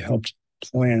allegedly helped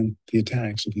plan the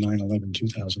attacks of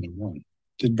 9/11-2001.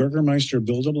 Did Burgermeister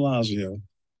Bill de Blasio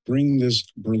bring this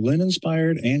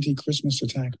Berlin-inspired anti-Christmas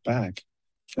attack back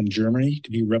from Germany to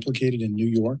be replicated in New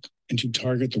York and to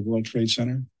target the World Trade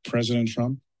Center, President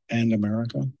Trump, and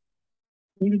America?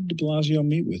 Who did de Blasio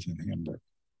meet with in Hamburg?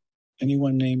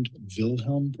 Anyone named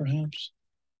Wilhelm, perhaps?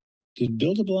 Did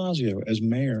Bill de Blasio, as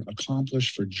mayor,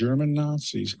 accomplish for German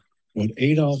Nazis what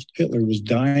Adolf Hitler was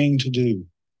dying to do,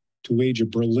 to wage a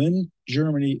Berlin,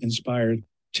 Germany-inspired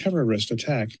terrorist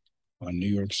attack on New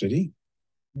York City?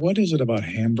 What is it about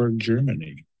Hamburg,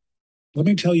 Germany? Let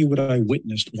me tell you what I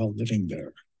witnessed while living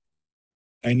there.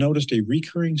 I noticed a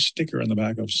recurring sticker on the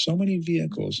back of so many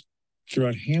vehicles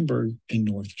throughout Hamburg in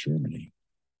North Germany.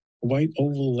 A white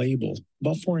oval label,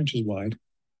 about 4 inches wide,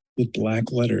 with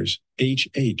black letters,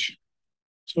 HH.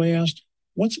 So I asked,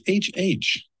 what's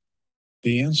HH?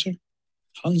 The answer?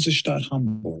 Hansestadt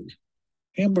Hamburg.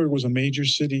 Hamburg was a major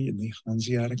city in the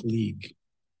Hanseatic League,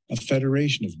 a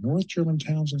federation of North German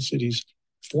towns and cities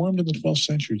formed in the 12th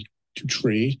century to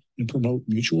trade and promote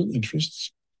mutual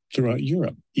interests throughout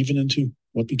Europe, even into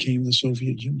what became the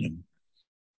Soviet Union.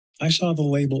 I saw the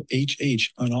label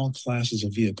HH on all classes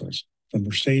of vehicles, from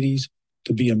Mercedes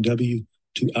to BMW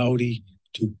to Audi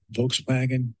to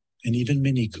Volkswagen and even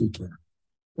Mini Cooper.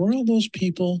 Were all those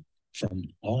people from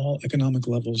all economic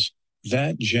levels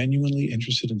that genuinely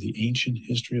interested in the ancient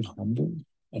history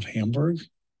of Hamburg?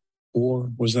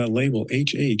 Or was that label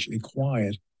HH a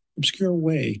quiet, obscure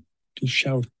way to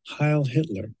shout Heil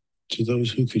Hitler to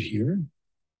those who could hear?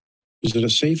 Was it a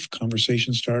safe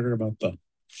conversation starter about the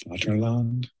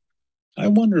Vaterland? I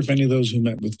wonder if any of those who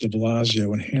met with de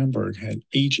Blasio in Hamburg had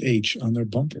HH on their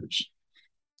bumpers.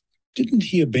 Didn't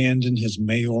he abandon his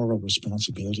mayoral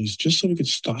responsibilities just so he could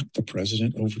stalk the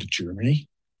president over to Germany?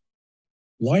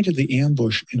 Why did the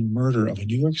ambush and murder of a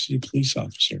New York City police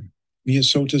officer, Mia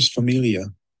Sota's Familia,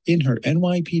 in her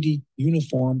NYPD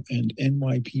uniform and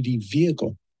NYPD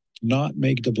vehicle not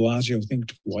make de Blasio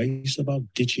think twice about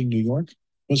ditching New York?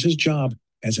 Was his job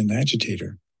as an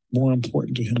agitator more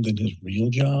important to him than his real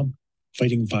job,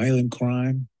 fighting violent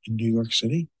crime in New York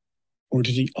City? Or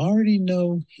did he already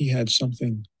know he had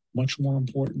something much more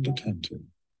important to tend to?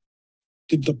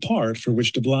 Did the part for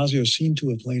which de Blasio seemed to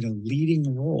have played a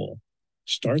leading role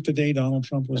start the day Donald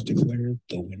Trump was declared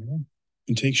the winner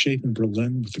and take shape in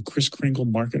Berlin with the Kris Kringle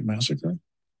Market Massacre?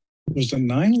 Was the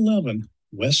 9/11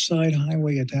 West Side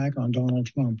Highway attack on Donald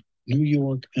Trump, New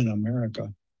York, and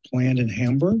America planned in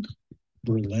Hamburg,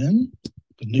 Berlin,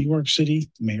 the New York City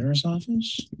mayor's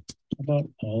office? How about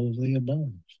all of the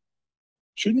above?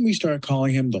 Shouldn't we start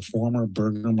calling him the former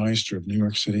Burgermeister of New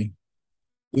York City?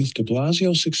 With de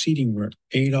Blasio succeeding where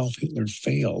Adolf Hitler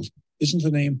failed, isn't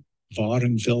the name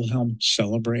Wahren Wilhelm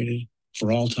celebrated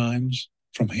for all times,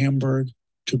 from Hamburg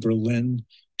to Berlin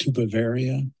to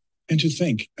Bavaria? And to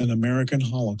think an American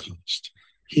Holocaust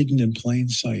hidden in plain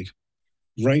sight,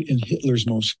 right in Hitler's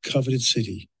most coveted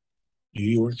city, New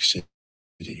York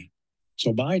City.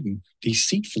 So Biden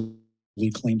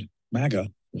deceitfully claimed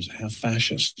MAGA was half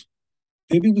fascist.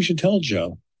 Maybe we should tell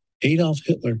Joe Adolf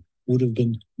Hitler would have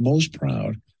been most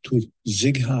proud to have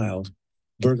Sieg Heiled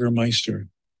Bürgermeister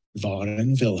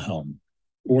Wahren Wilhelm,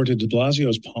 or to de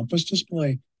Blasio's pompous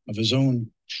display of his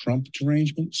own Trump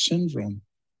derangement syndrome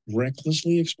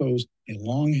recklessly exposed a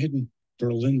long-hidden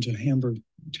Berlin to Hamburg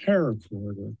terror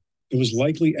corridor that was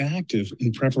likely active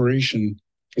in preparation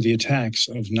for the attacks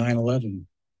of 9/11,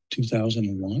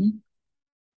 2001?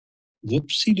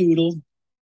 Whoopsie doodle.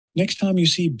 Next time you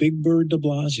see Big Bird de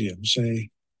Blasio, say,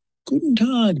 Guten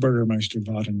Tag, Bürgermeister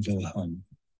Wahren Wilhelm.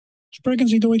 Sprechen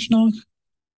Sie Deutsch noch?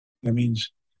 That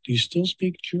means, do you still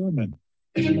speak German?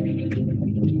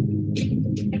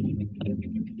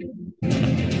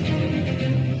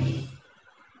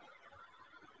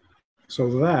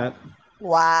 So that.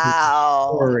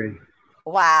 Wow. Story.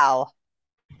 Wow.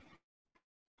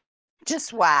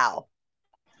 Just wow.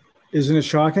 Isn't it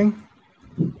shocking?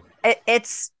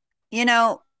 It's,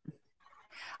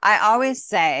 I always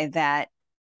say that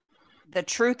the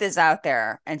truth is out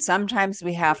there, and sometimes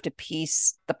we have to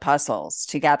piece the puzzles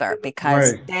together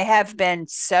because they have been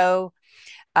so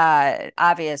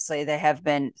obviously they have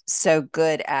been so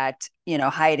good at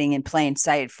hiding in plain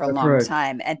sight for a long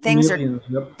time, and things and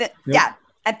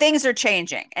things are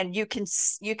changing, and you can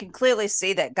clearly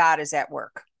see that God is at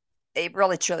work. They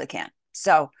really truly can.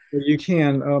 So you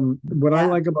can. What I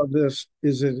like about this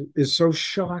is it is so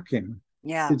shocking.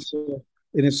 Yeah,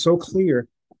 it's so clear,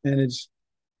 and it's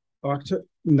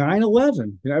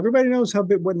 9/11. Everybody knows what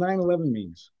 9/11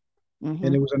 means,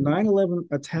 and it was a 9/11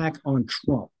 attack on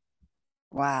Trump.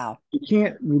 Wow. You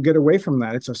can't get away from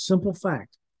that. It's a simple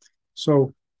fact.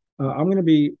 So I'm going to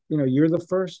be, you're the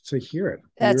first to hear it.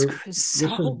 That's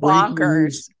so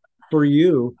bonkers for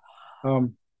you.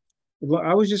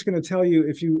 I was just going to tell you,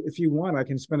 if you want, I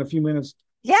can spend a few minutes.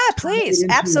 Yeah, please.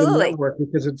 Absolutely.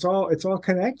 Because it's all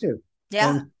connected.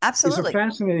 Yeah, absolutely. It's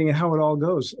fascinating how it all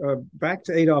goes back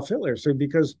to Adolf Hitler. So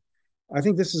because I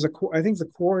think the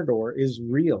corridor is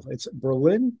real. It's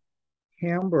Berlin,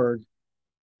 Hamburg,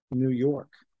 New York.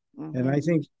 And I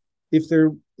think if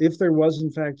there was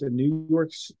in fact a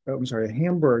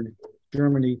Hamburg,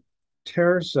 Germany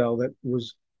terror cell that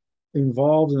was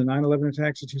involved in the 9/11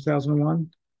 attacks of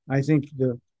 2001, I think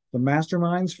the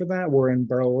masterminds for that were in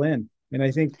Berlin. And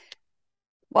I think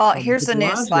here's a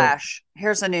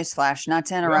newsflash, not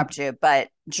to interrupt you, but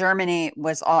Germany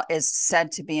is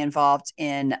said to be involved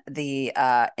in the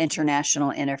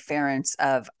international interference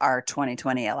of our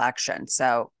 2020 election.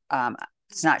 So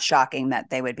it's not shocking that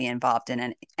they would be involved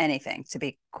in anything, to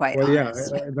be quite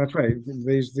honest. Yeah, that's right.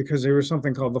 Because there was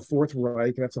something called the Fourth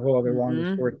Reich. That's a whole other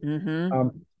long story.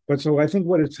 But so I think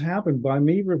what has happened by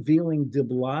me revealing de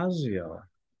Blasio,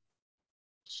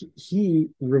 he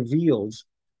reveals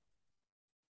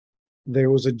there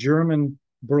was a German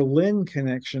Berlin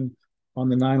connection on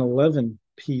the 9/11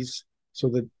 piece, so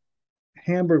that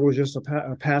Hamburg was just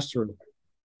a pass-through.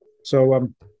 So,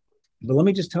 but let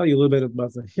me just tell you a little bit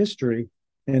about the history,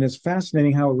 and it's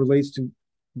fascinating how it relates to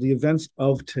the events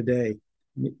of today,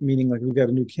 meaning like we've got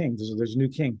a new king. There's a new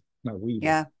king, not we.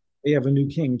 Yeah. They have a new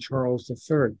king, Charles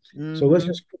III. So let's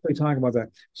just quickly talk about that.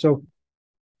 So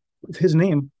his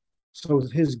name,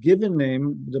 his given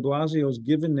name, de Blasio's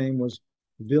given name was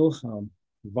Wilhelm,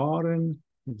 Waren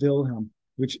Wilhelm,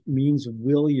 which means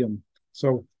William.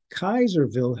 So Kaiser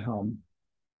Wilhelm,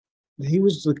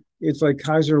 it's like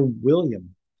Kaiser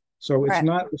William. So it's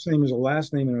not the same as a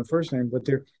last name and a first name, but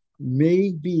there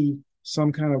may be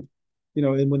some kind of,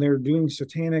 and when they're doing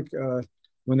satanic,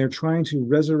 when they're trying to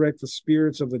resurrect the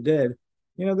spirits of the dead,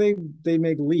 they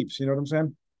make leaps. You know what I'm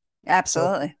saying?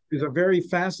 Absolutely. So there's a very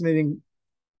fascinating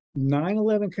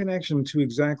 9/11 connection to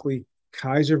exactly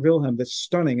Kaiser Wilhelm that's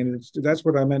stunning. And that's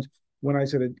what I meant when I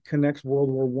said it connects World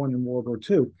War I and World War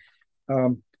II.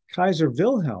 Kaiser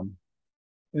Wilhelm,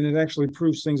 and it actually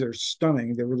proves things that are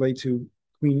stunning that relate to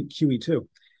Queen QE2.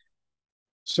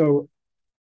 So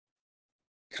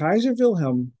Kaiser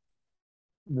Wilhelm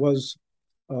was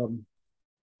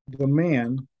the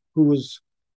man who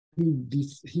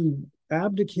he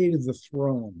abdicated the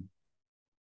throne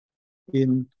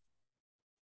in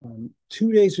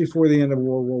 2 days before the end of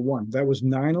World War I. That was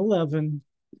 9/11,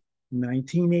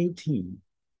 1918.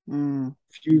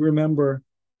 If you remember,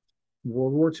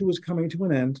 World War II was coming to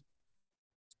an end.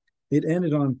 It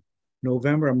ended on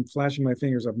November, I'm flashing my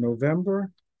fingers up,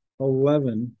 November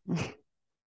 11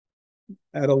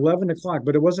 at 11 o'clock,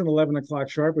 but it wasn't 11 o'clock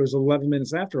sharp. It was 11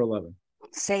 minutes after 11.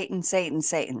 Satan, Satan,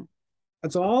 Satan.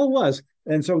 That's all it was.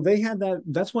 And so they had that.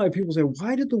 That's why people say,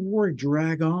 why did the war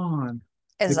drag on?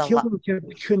 The killing can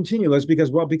continue. That's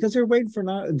because they're waiting for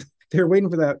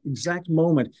that exact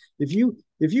moment. If you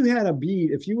had a bead,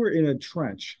 if you were in a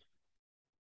trench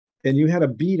and you had a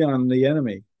bead on the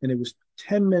enemy and it was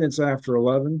 10 minutes after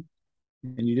 11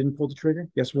 and you didn't pull the trigger,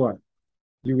 guess what?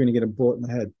 You're going to get a bullet in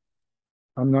the head.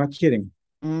 I'm not kidding.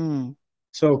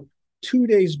 So 2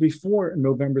 days before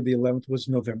November the 11th was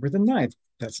November the 9th.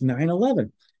 That's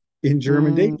 9/11 in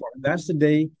German day. That's the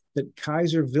day that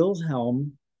Kaiser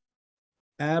Wilhelm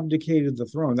abdicated the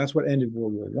throne. That's what ended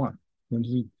World War I, when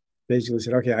he basically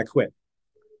said, okay, I quit.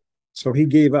 So he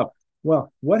gave up.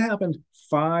 Well, what happened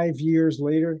 5 years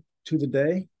later to the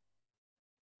day?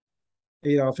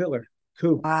 Adolf Hitler,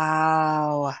 coup.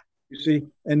 Wow. You see,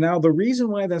 and now the reason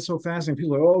why that's so fascinating,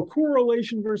 people are,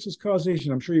 correlation versus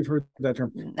causation. I'm sure you've heard that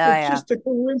term. It's just a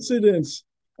coincidence.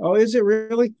 Oh, is it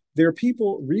really? There are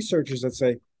researchers that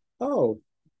say, oh,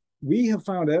 we have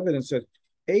found evidence that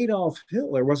Adolf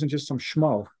Hitler wasn't just some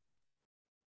schmo.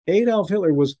 Adolf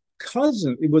Hitler was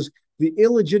it was the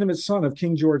illegitimate son of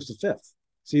King George V.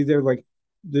 See,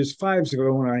 there's fives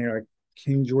going on here, like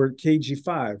King George,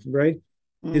 KG5, right?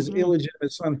 His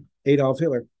illegitimate son, Adolf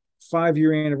Hitler,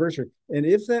 5-year anniversary. And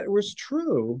if that was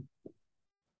true,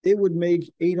 it would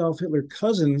make Adolf Hitler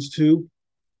cousins to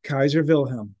Kaiser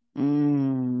Wilhelm.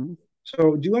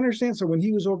 So do you understand? So when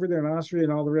he was over there in Austria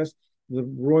and all the rest, the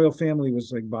royal family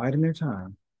was like biding their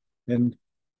time and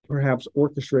perhaps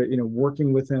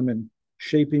working with him and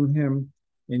shaping him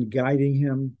and guiding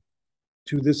him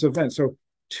to this event. So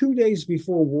 2 days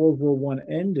before World War I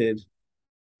ended,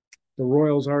 the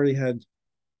royals already had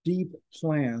deep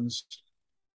plans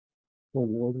for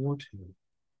World War II.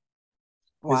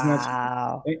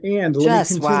 Wow. And let me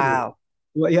continue. Wow.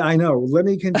 Well, yeah, I know. Let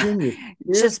me continue.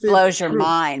 Just blows your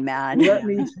mind, man. Let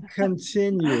me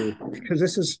continue, because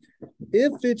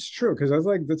if it's true, because I was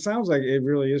like, that sounds like it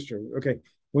really is true. Okay.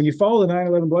 When you follow the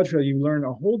 9/11 blood trail, you learn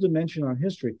a whole dimension on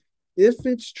history. If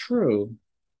it's true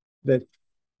that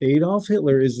Adolf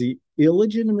Hitler is the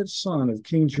illegitimate son of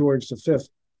King George V,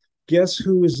 guess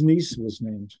who his niece was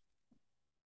named?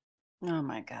 Oh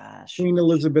my gosh. Queen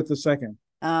Elizabeth II.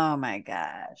 Oh my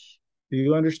gosh. Do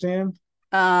you understand?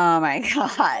 Oh my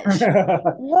gosh.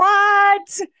 What?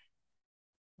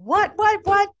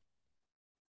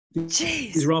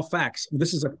 Jeez. These are all facts.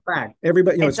 This is a fact.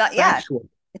 Everybody, it's factual.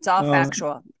 It's all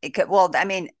factual. It could, well, I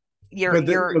mean,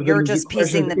 you're just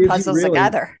piecing the puzzles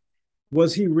together.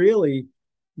 Was he really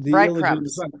the illegitimate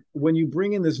son? When you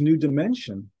bring in this new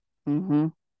dimension,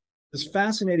 this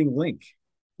fascinating link,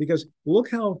 because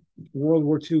look how World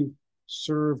War II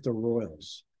served the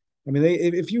royals. I mean,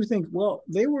 if you think, well,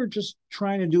 they were just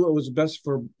trying to do what was best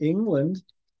for England,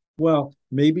 well,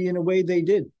 maybe in a way they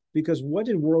did, because what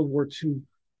did World War II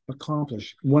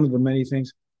accomplish? One of the many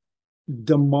things: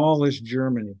 demolish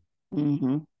Germany.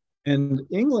 And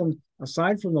England,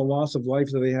 aside from the loss of life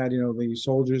that they had, the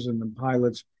soldiers and the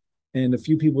pilots and a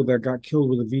few people that got killed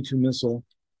with a V2 missile,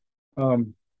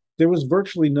 there was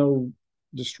virtually no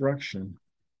destruction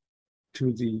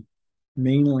to the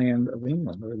mainland of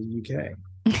England or the UK.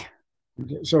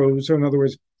 So in other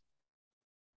words,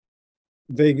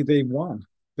 they won.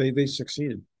 they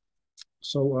succeeded.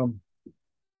 So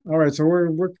all right, so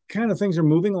we're kind of, things are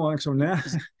moving along. So now,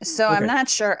 so okay. I'm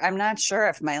not sure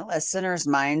if my listeners'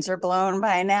 minds are blown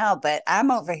by now, but I'm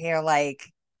over here like,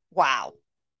 wow,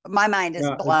 my mind is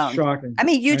blown. It's shocking. I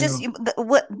mean,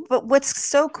 but what's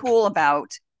so cool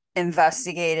about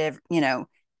investigative,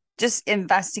 just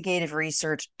investigative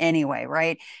research anyway,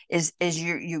 right? Is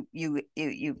you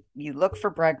look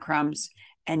for breadcrumbs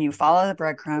and you follow the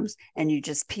breadcrumbs and you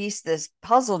just piece this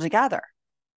puzzle together.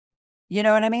 You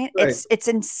know what I mean? Right. It's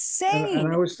insane.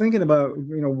 And I was thinking about,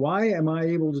 why am I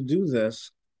able to do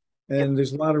this? And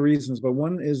there's a lot of reasons, but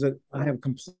one is that I have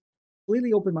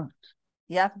completely open mind.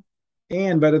 Yeah.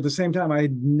 But at the same time, I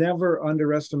never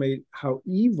underestimate how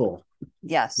evil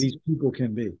these people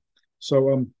can be.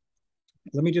 So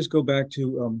let me just go back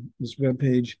to this web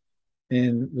page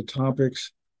and the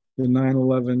topics, the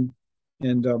 9/11,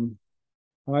 and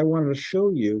I wanted to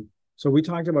show you. So we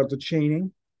talked about the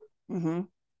chaining,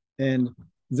 and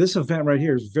this event right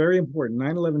here is very important.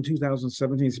 9/11,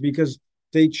 2017, because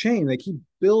they keep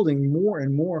building more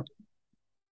and more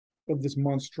of this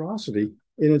monstrosity,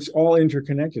 and it's all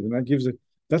interconnected, and that gives it.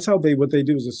 That's how what they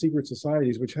do is the secret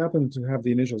societies, which happen to have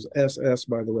the initials SS,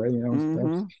 by the way.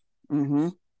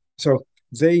 So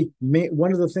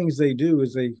one of the things they do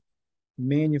is they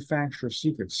manufacture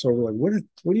secrets. So like, what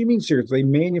do you mean secrets? They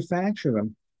manufacture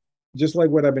them, just like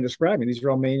what I've been describing. These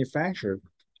are all manufactured,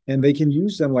 and they can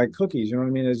use them like cookies. You know what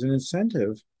I mean? As an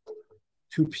incentive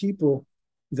to people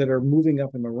that are moving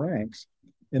up in the ranks.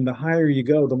 And the higher you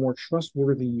go, the more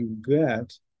trustworthy you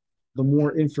get, the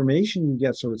more information you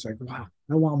get. So it's like, wow,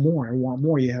 I want more. I want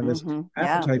more. You have this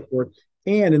appetite for it.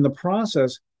 And in the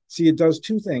process, see, it does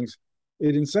two things.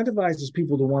 It incentivizes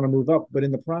people to want to move up, but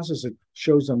in the process, it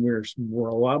shows them we're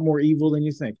a lot more evil than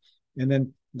you think. And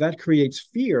then that creates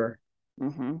fear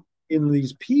in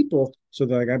these people. So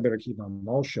they're like, I better keep my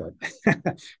mouth shut.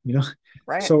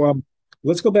 Right. So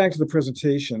let's go back to the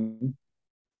presentation,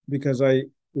 because I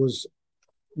was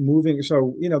moving.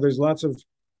 So, there's lots of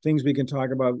things we can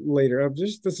talk about later.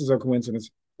 This is a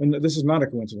coincidence. And this is not a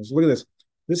coincidence. Look at this.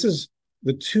 This is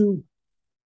the two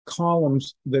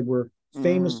columns that were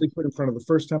famously put in front of the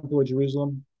first temple of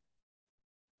Jerusalem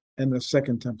and the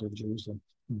second temple of Jerusalem.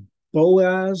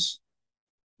 Boaz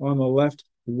on the left,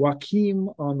 Joachim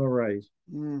on the right.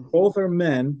 Both are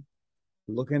men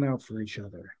looking out for each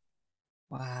other.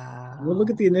 Wow. Well, look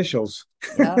at the initials.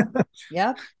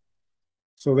 Yep.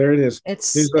 So there it is.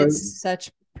 It's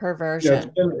such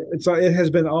perversion. Yeah, it has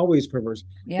been always perverse.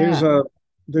 Yeah.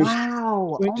 There's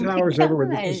wow. Twin Towers everywhere.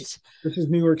 This is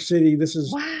New York City. This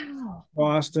is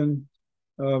Boston.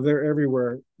 They're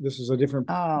everywhere. This is a different.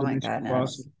 Oh my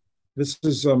goodness. This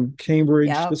is Cambridge.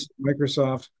 This is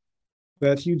Microsoft.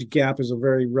 That huge gap is a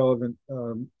very relevant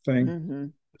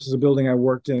thing. This is a building I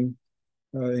worked in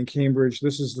Cambridge.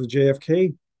 This is the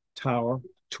JFK Tower,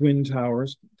 Twin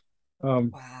Towers.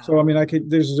 So I mean,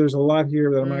 there's a lot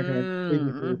here that I'm not going to take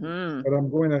you through, but I'm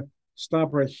going to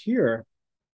stop right here,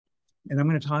 and I'm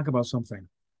going to talk about something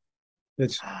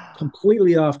that's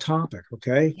completely off topic.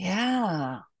 Okay?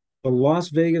 Yeah. The Las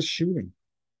Vegas shooting.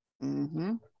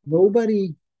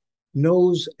 Nobody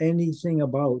knows anything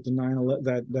about the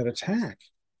 9/11 that attack.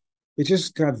 It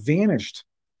just got vanished,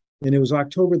 and it was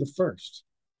October the 1st.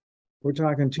 We're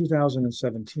talking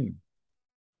 2017.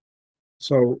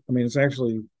 So I mean, it's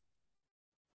actually.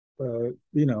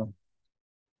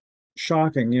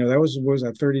 Shocking. That was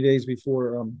that 30 days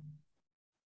before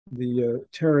the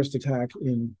terrorist attack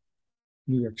in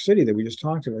New York City that we just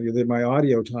talked about, that my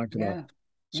audio talked about.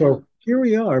 So here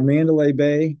we are, Mandalay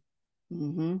Bay.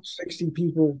 60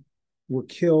 people were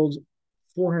killed,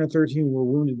 413 were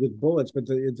wounded with bullets, but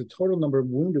the total number of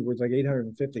wounded was like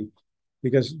 850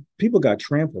 because people got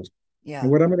trampled. And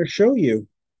what I'm going to show you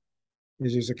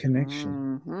is there's a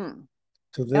connection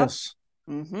to this.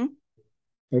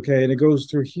 Okay, and it goes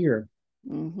through here.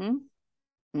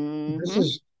 This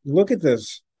is, look at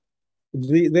this.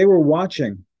 They were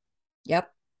watching. Yep.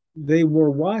 They were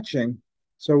watching.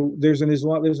 So there's a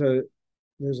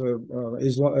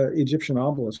Egyptian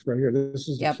obelisk right here. This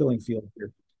is the killing field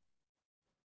here.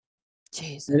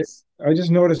 Jesus. I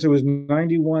just noticed it was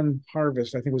 91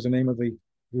 Harvest, I think was the name of the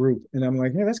group. And I'm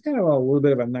like, yeah, that's kind of a little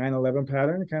bit of a 9/11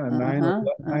 pattern, kind of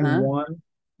 9/1.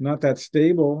 Not that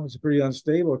stable. It's pretty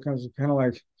unstable. It comes kind of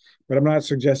like, but I'm not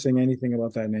suggesting anything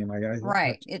about that name.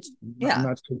 Right. It's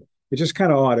just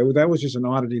kind of odd. That was just an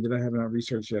oddity that I haven't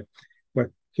researched yet.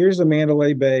 But here's the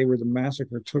Mandalay Bay where the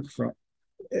massacre took from.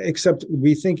 Except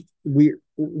we think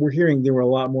we're hearing there were a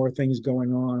lot more things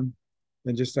going on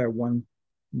than just that one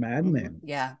madman.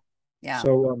 Yeah.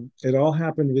 So it all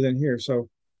happened within here. So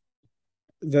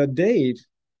the date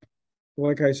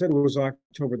like I said, it was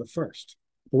October the 1st.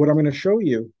 But what I'm going to show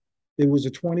you, it was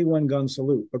a 21 gun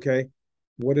salute. Okay.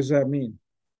 What does that mean?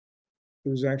 It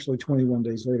was actually 21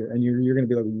 days later. And you're going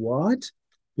to be like, what?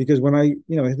 Because when I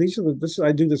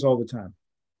do this all the time.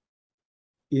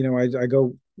 I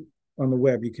go on the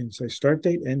web, you can say start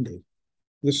date, end date.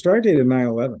 The start date of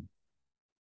 9/11,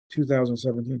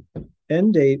 2017.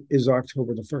 End date is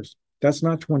October the 1st. That's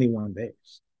not 21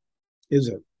 days, is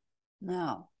it?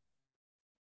 No.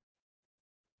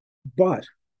 But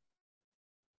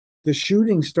the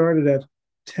shooting started at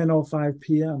 10:05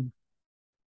 p.m.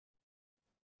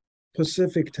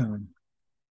 Pacific time.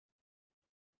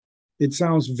 It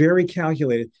sounds very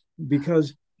calculated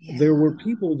because there were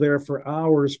people there for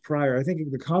hours prior. I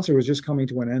think the concert was just coming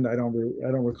to an end. I don't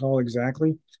recall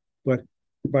exactly, but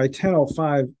by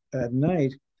 10:05 at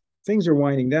night, things are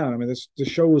winding down. I mean, the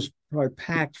show was probably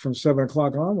packed from 7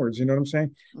 o'clock onwards. You know what I'm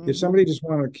saying? Mm-hmm. If somebody just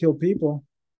wanted to kill people,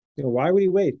 why would he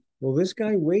wait? Well, this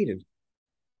guy waited.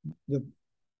 The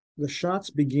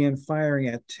shots began firing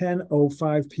at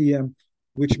 10:05 p.m.,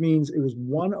 which means it was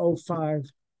 1:05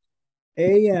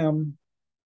 a.m.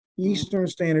 Eastern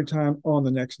Standard Time on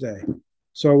the next day.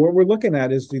 So what we're looking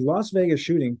at is the Las Vegas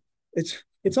shooting. It's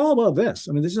all about this.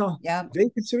 I mean, this is all. Yeah. They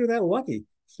consider that lucky.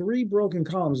 3 broken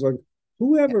columns. Like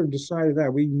whoever decided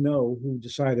that, we know who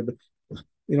decided. But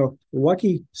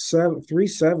lucky 3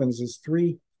 sevens is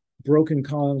 3 broken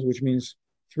columns, which means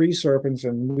 3 serpents,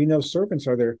 and we know serpents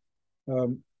are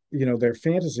their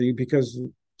fantasy because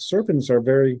serpents are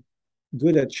very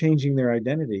good at changing their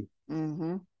identity.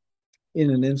 Mm-hmm. In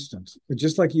an instant,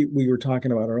 just like we were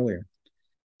talking about earlier.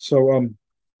 So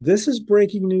this is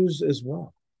breaking news as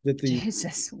well. That the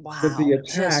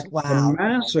attack,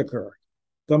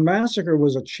 the massacre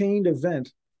was a chained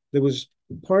event that was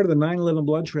part of the 9/11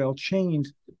 blood trail,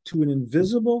 chained to an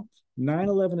invisible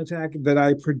 9/11 attack that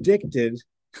I predicted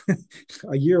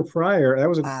a year prior. I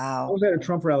was at a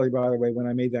Trump rally, by the way, when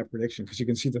I made that prediction, because you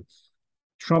can see the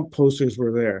Trump posters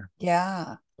were there.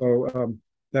 Yeah. So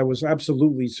that was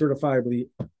absolutely certifiably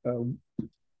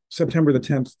September the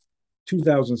 10th,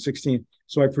 2016.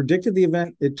 So I predicted the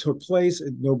event. It took place.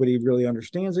 Nobody really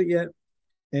understands it yet.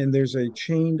 And there's a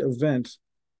chained event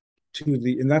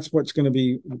and that's what's going to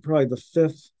be probably the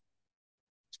 5th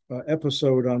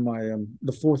episode on my,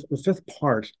 the 5th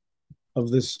part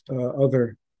of this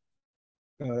other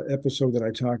episode that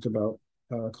I talked about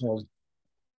called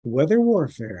Weather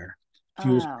Warfare.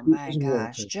 Oh my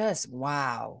gosh, just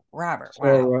wow, Robert.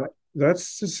 So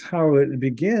that's just how it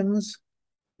begins.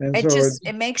 And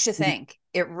it makes you think.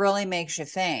 It really makes you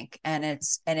think. And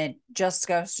it just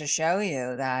goes to show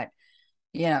you that,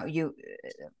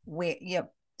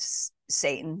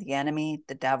 Satan, the enemy,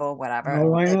 the devil, whatever.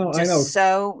 Oh, I know.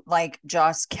 So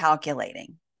just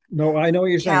calculating. No, I know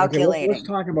what you're saying. Okay,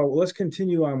 let's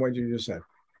continue on what you just said.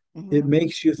 Mm-hmm. It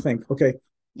makes you think. Okay.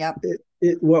 Yep.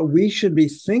 What we should be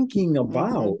thinking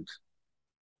about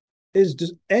is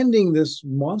just ending this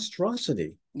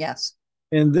monstrosity. Yes.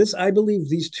 And I believe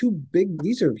these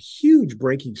are huge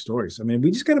breaking stories. I mean,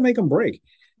 we just got to make them break.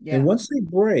 Yeah. And once they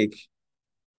break,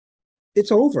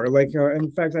 it's over.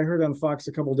 In fact, I heard on Fox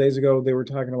a couple of days ago, they were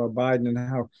talking about Biden and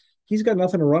how he's got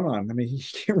nothing to run on. I mean, he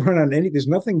can't run on anything. There's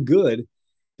nothing good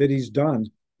that he's done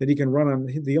that he can run on.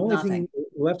 The only thing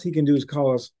left he can do is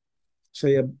call us,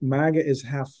 say MAGA is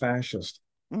half fascist.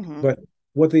 Mm-hmm. But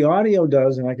what the audio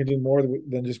does, and I can do more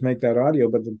than just make that audio,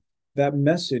 but that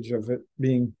message of it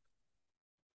being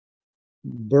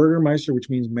Bürgermeister, which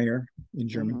means mayor in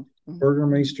German,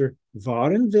 Bürgermeister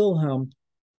Vaden Wilhelm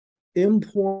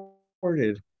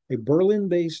imported a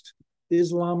Berlin-based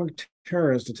Islamic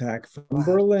terrorist attack from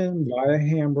Berlin via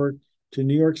Hamburg to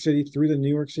New York City through the New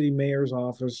York City mayor's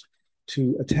office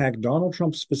to attack Donald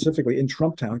Trump specifically in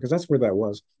Trump Town, because that's where that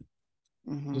was.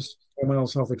 Just 4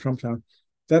 miles south of Trump Town.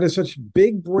 That is such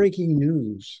big breaking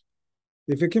news.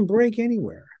 If it can break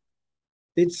anywhere,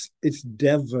 it's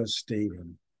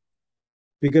devastating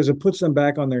because it puts them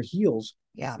back on their heels.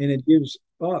 Yeah. And it gives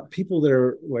people that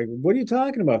are like, what are you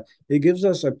talking about? It gives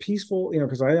us a peaceful,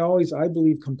 because I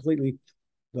believe completely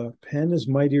the pen is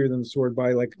mightier than the sword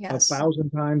by 1,000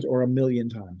 times or 1,000,000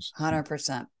 times.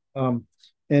 100%.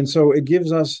 And so it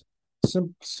gives us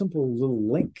simple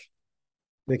little link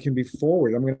that can be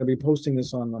forward. I'm going to be posting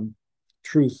this on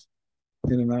Truth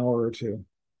in an hour or two.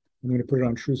 I'm going to put it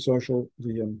on Truth Social,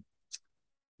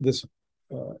 this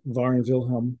Vaden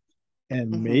Wilhelm, and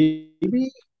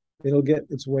maybe it'll get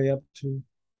its way up to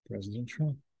President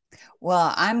Trump.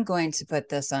 Well, I'm going to put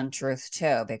this on Truth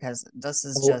too, because this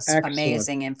is just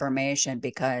amazing information,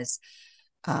 because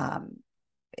and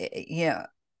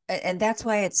that's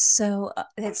why it's so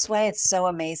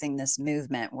amazing, this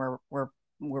movement. We're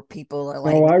where people are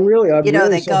Oh, like, I'm you know, really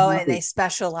they so go and happy. they I'm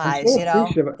specialize, so you know,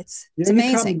 appreciative. it's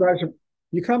amazing.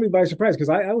 You caught me by surprise because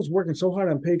I was working so hard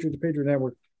on Patriot, the Patriot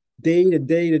Network, day to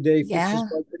day to day, fix this Yeah.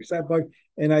 bug, fix that bug.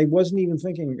 And I wasn't even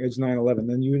thinking it's 9/11.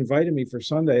 Then you invited me for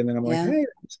Sunday, and then I'm like, Yeah. hey,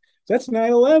 that's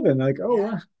 9/11. Like, oh,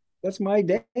 Yeah. wow, that's my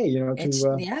day, you know, It's,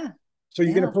 to yeah. so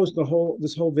you're gonna Yeah. post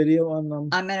this whole video on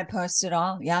I'm going to post it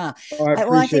all. Yeah. oh, I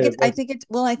Well, appreciate it. I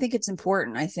think it's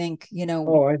important. I think, you know,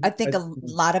 Oh, I think a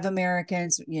lot of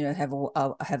Americans, you know,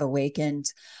 have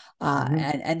awakened,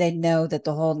 and they know that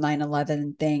the whole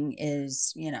 9/11 thing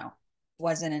is, you know,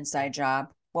 was an inside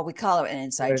job. Well, we call it an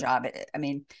inside right. job. I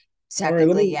mean, All right,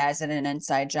 technically, yeah, is it an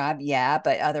inside job? Yeah,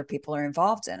 but other people are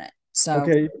involved in it. So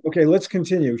okay, let's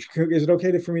continue. Is it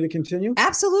okay for me to continue?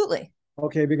 absolutely.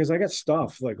 Okay, because I got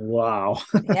stuff like wow.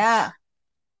 Yeah.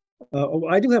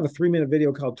 I do have a 3-minute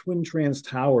video called Twin Trans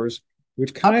Towers,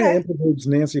 which kind of Okay. implicates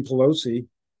Nancy Pelosi.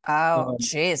 Oh, Um,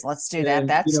 geez, let's do that. and you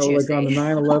That's know, like on the juicy.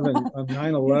 9/11, on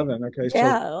 9/11. Okay, so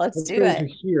Yeah, let's let's do go it. to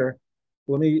here.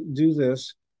 Let me do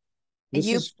this. This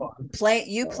You is fun. play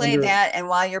Under that, and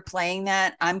while you're playing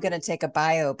that, I'm gonna take a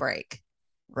bio break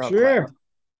real quick. sure.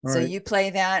 All So right. you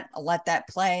play that, I'll let that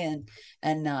play,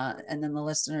 and then the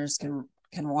listeners can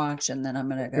watch, and then I'm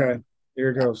gonna Okay. go.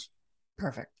 Here it Yeah, goes.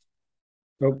 perfect.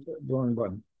 Oh, wrong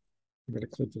button. I gotta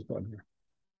click this button here.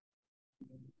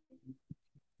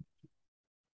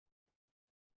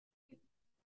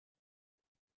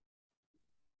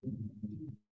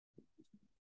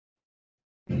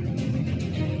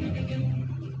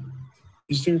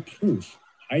 Is there proof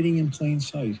hiding in plain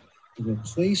sight the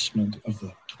replacement of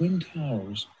the Twin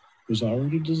Towers was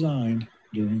already designed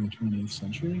during the 20th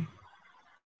century?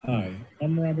 Hi,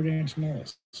 I'm Robert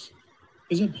Antonellis.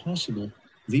 Is it possible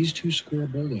these two square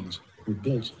buildings were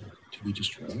built to be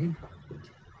destroyed?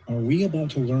 Are we about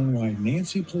to learn why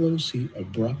Nancy Pelosi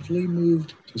abruptly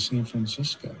moved to San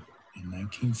Francisco in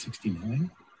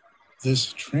 1969?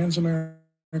 This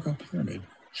Transamerica pyramid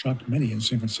shocked many in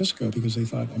San Francisco because they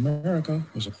thought America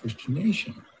was a Christian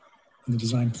nation, and the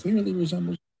design clearly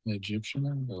resembles an Egyptian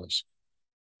obelisk.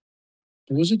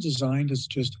 But was it designed as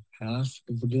just half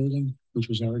of the building, which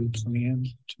was already planned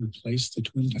to replace the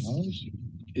Twin Towers?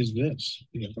 Is this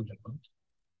the upper level?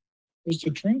 Was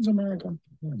the Transamerica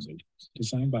Transit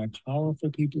designed by powerful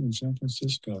people in San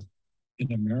Francisco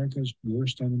and America's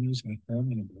worst enemies at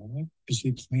home and abroad as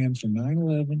they planned for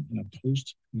 9/11 and a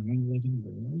post-9/11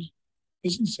 world?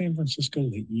 Isn't San Francisco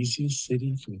the easiest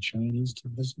city for the Chinese to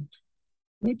visit?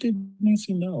 What did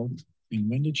Nancy know, and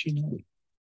when did she know it?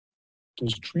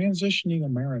 Does transitioning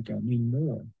America mean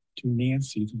more to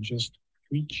Nancy than just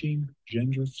preaching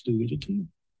gender fluidity?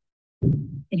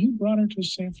 And who brought her to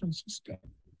San Francisco?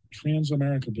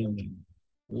 Transamerica building,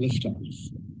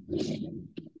 liftoff.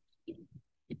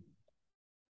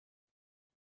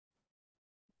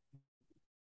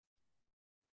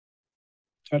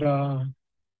 Ta-da!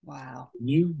 Wow.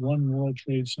 New One World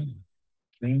Trade Center,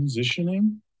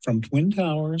 transitioning from Twin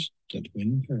Towers to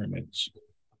Twin Pyramids.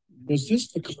 Was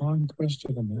this the conquest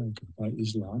of America by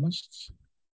Islamists,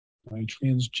 by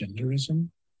transgenderism,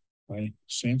 by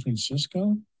San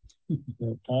Francisco,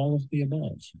 or all of the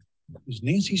above? Was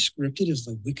Nancy scripted as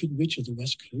the Wicked Witch of the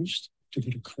West Coast to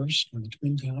put a curse on the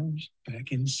Twin Towers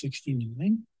back in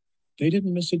 '69? They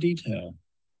didn't miss a detail,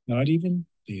 not even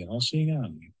the all-seeing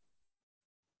eye.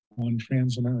 On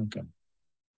Transamerica,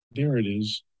 there it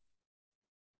is.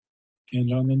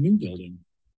 And on the new building,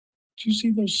 do you see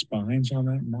those spines on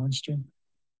that monster?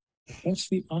 That's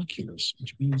the oculus,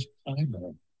 which means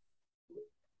eyeball.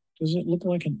 Does it look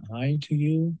like an eye to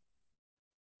you?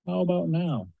 How about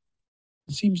now?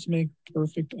 It seems to make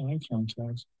perfect eye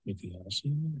contact with the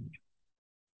all-seeing eye.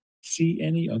 See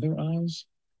any other eyes?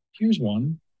 Here's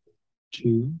 1,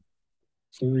 2,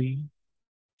 3,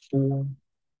 4,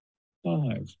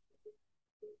 5.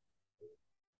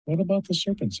 What about the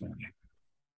serpent's eye?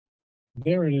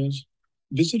 There it is.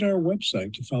 Visit our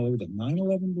website to follow the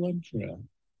 9/11 blood trail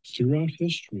throughout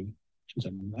history to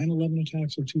the 9/11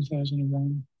 attacks of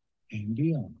 2001 and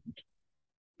beyond.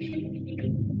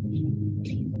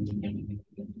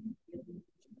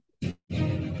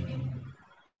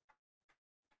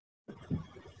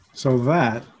 So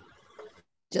that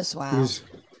Just wow. is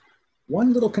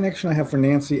one little connection I have for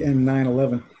Nancy and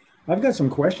 9/11. I've got some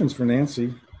questions for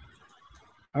Nancy.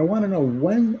 I want to know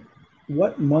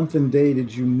what month and day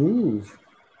did you move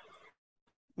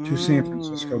to San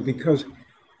Francisco? Because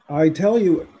I tell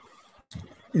you,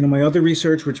 my other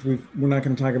research, which we're not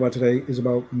going to talk about today, is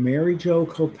about Mary Jo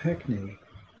Kopechne,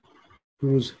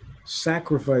 who was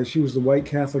sacrificed. She was the white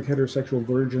Catholic heterosexual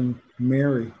Virgin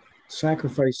Mary,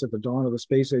 sacrificed at the dawn of the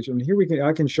space age. And here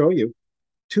I can show you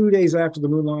 2 days after the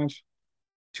moon launch,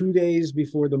 2 days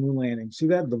before the moon landing. See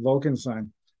that? The Vulcan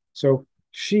sign. So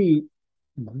she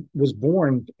was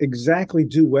born exactly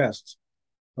due west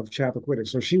of Chappaquiddick.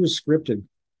 So she was scripted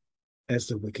as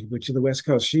the Wicked Witch of the West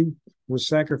Coast. She was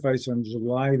sacrificed on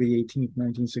July the 18th,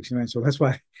 1969. So that's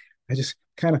why I just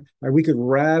kind of, we could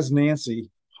razz Nancy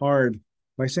hard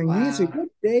by saying, wow. Nancy, what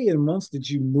day and month did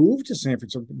you move to San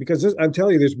Francisco? Because I'm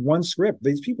telling you, there's one script.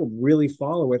 These people really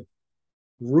follow it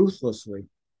ruthlessly.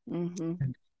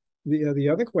 Mm-hmm. The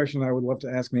other question I would love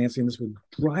to ask Nancy, and this would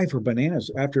drive her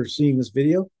bananas after seeing this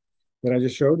video that I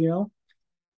just showed,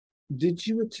 did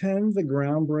you attend the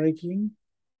groundbreaking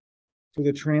for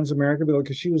the Trans-America bill?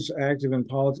 Because she was active in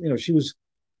politics. She was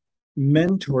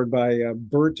mentored by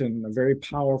Burton, a very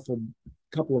powerful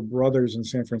couple of brothers in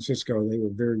San Francisco. They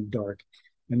were very dark.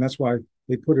 And that's why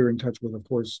they put her in touch with, of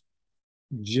course,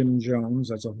 Jim Jones.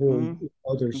 That's a whole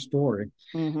other story.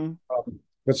 Mm-hmm.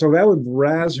 But so that would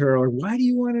razz her. Like, why do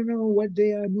you want to know what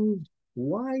day I moved?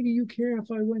 Why do you care if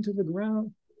I went to the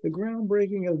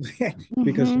groundbreaking event?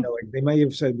 Because they may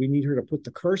have said we need her to put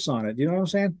the curse on it. You know what I'm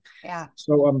saying? Yeah.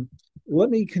 So let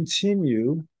me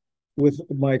continue with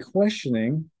my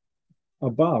questioning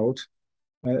about,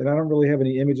 and I don't really have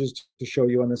any images to show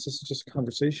you on this. This is just a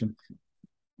conversation.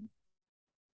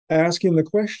 Asking the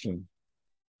question,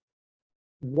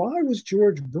 why was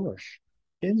George Bush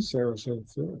in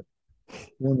Sarasota, Florida,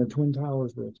 when the Twin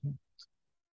Towers were attacked?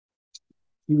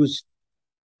 He was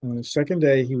on the second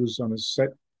day. He was on a set.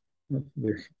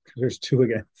 There's two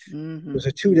again. Mm-hmm. It was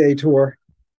a 2-day tour.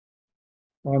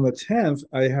 On the 10th,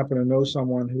 I happen to know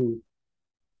someone who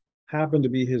happened to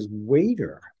be his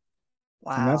waiter.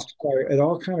 Wow. And that's why it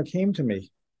all kind of came to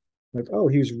me. Like, oh,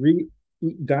 he was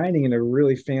dining in a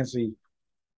really fancy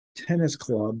tennis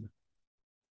club.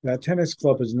 That tennis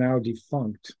club is now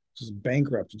defunct. It's just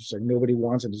bankrupt. It's just like nobody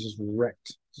wants it. It's just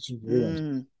wrecked. It's just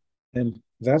ruined. And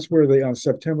that's where on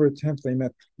September 10th, they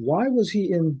met. Why was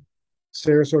he in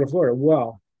Sarasota, Florida?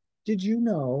 Well, did you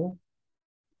know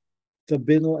the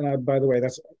Bin Laden, by the way,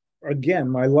 that's, again,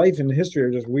 my life and history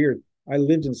are just weird. I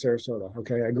lived in Sarasota,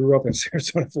 okay? I grew up in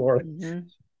Sarasota, Florida. Mm-hmm.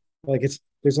 Like,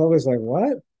 there's all this, like,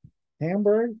 what?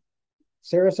 Hamburg?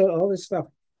 Sarasota? All this stuff.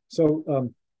 So,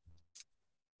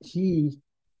 who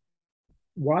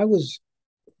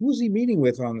was he meeting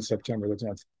with on September the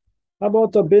 10th? How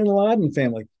about the Bin Laden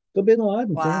family? The Bin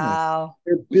Laden family.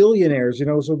 They're billionaires,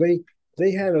 so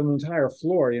they had an entire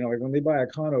floor, like when they buy a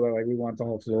condo, they're like, we want the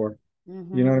whole floor.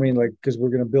 Mm-hmm. You know what I mean? Like, because we're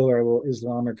going to build our little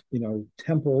Islamic,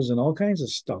 temples and all kinds of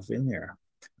stuff in there.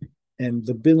 And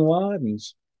the Bin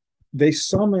Ladens, they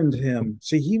summoned him.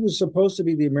 See, he was supposed to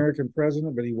be the American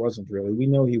president, but he wasn't really. We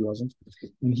know he wasn't.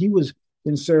 And he was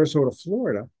in Sarasota,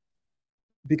 Florida,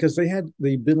 because they had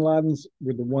the Bin Ladens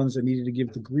were the ones that needed to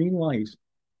give the green light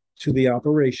to the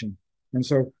operation. And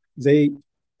so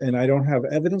and I don't have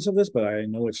evidence of this, but I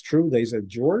know it's true. They said,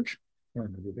 George, or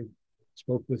maybe they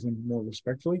spoke with him more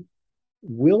respectfully,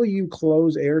 will you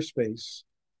close airspace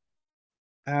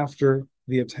after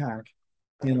the attack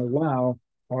and allow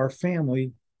our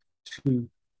family to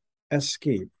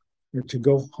escape or to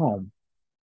go home?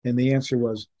 And the answer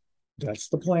was, that's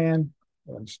the plan.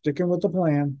 I'm sticking with the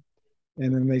plan.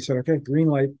 And then they said, okay, green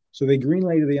light. So they green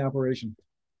lighted the operation.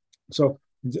 So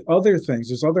other things,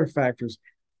 there's other factors.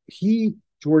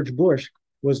 George Bush,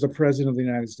 was the president of the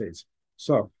United States.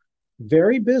 So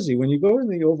very busy. When you go in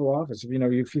the Oval Office, if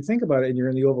you think about it and you're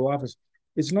in the Oval Office,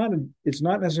 it's not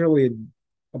necessarily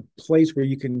a place where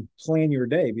you can plan your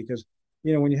day, because,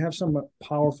 when you have some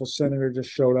powerful senator just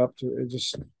showed up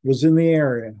just was in the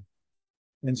area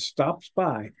and stops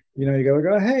by, you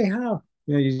go, hey, how?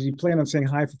 You plan on saying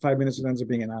hi for 5 minutes, it ends up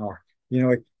being an hour.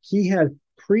 Like he had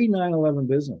pre-9/11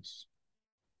 business,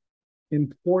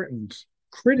 important,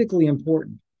 critically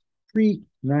important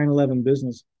pre-9/11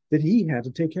 business that he had to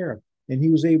take care of. And he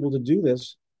was able to do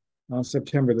this on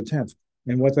September the 10th.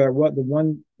 And the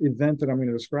one event that I'm going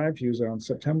to describe to you is that on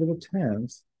September the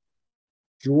 10th,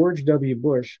 George W.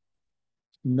 Bush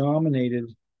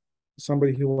nominated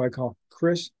somebody who I call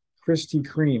Krispy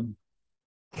Kreme.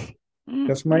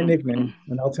 That's my nickname,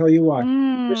 and I'll tell you why.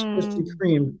 Krispy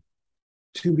Kreme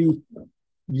to be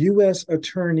U.S.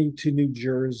 Attorney to New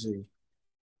Jersey.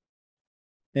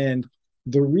 And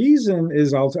the reason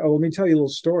is, let me tell you a little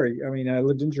story. I mean, I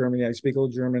lived in Germany. I speak a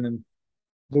little German, and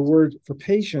the word for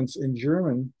patience in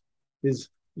German is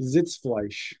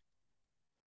Sitzfleisch.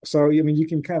 So, I mean, you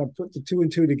can kind of put the two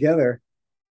and two together.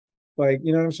 Like,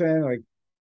 you know what I'm saying? Like,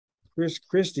 Chris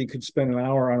Christie could spend an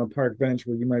hour on a park bench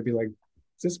where you might be like,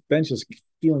 this bench is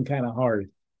feeling kind of hard.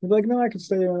 You'd be like, no, I could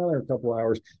stay there another couple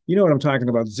hours. You know what I'm talking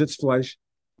about, Sitzfleisch.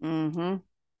 Mm-hmm.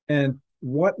 And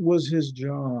what was his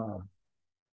job?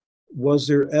 Was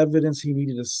there evidence he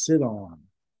needed to sit on?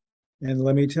 And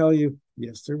let me tell you,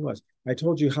 yes, there was. I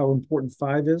told you how important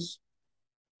 5 is.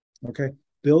 Okay.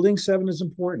 Building 7 is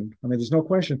important. I mean, there's no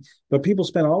question. But people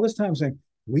spend all this time saying,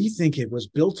 we think it was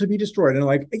built to be destroyed. And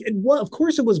like, well, of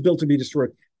course it was built to be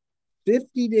destroyed.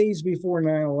 50 days before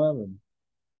 9/11,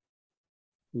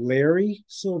 Larry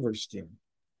Silverstein,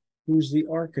 who's the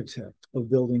architect of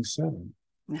Building 7,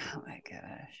 oh my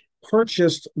gosh,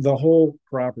 purchased the whole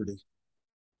property,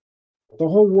 the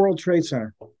whole World Trade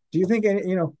Center. Do you think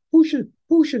who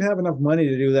should have enough money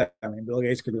to do that? I mean, Bill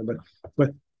Gates could do it,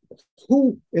 but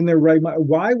who in their right mind?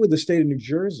 Why would the state of New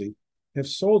Jersey have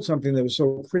sold something that was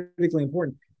so critically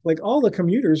important? Like all the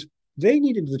commuters, they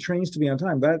needed the trains to be on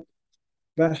time.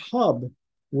 That hub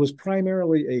was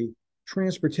primarily a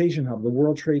transportation hub, the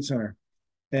World Trade Center,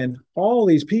 and all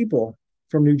these people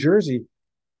from New Jersey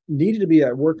needed to be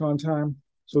at work on time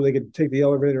so they could take the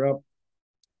elevator up.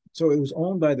 So it was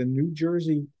owned by the New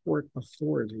Jersey Port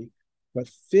Authority. But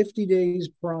 50 days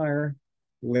prior,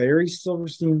 Larry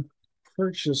Silverstein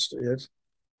purchased it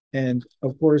and,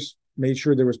 of course, made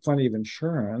sure there was plenty of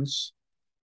insurance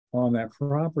on that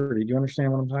property. Do you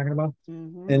understand what I'm talking about?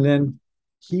 Mm-hmm. And then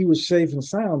he was safe and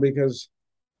sound because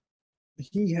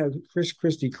he had Chris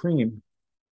Christie Cream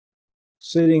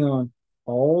sitting on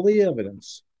all the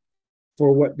evidence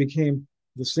for what became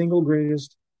the single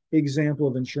greatest example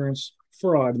of insurance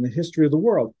fraud in the history of the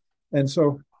world. And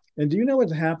do you know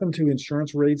what happened to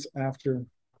insurance rates after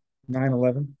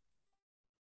 9/11?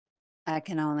 I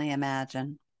can only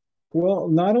imagine. Well,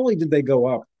 not only did they go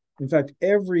up, in fact,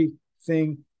 every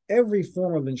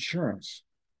form of insurance,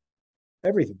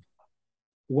 everything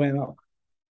went up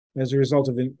as a result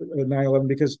of 9/11,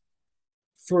 because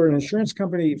for insurance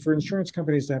companies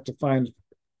to have to find,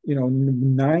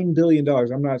 $9 billion.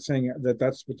 I'm not saying that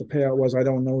that's what the payout was. I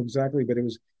don't know exactly, but it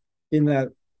was in that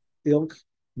ilk,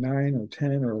 9 or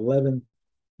 10 or $11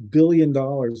 billion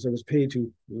that was paid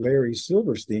to Larry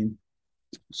Silverstein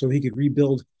so he could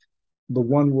rebuild the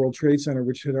One World Trade Center,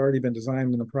 which had already been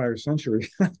designed in the prior century.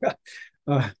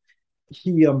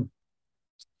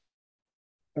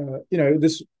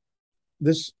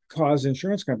 This caused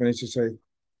insurance companies to say,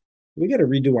 we got to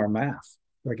redo our math.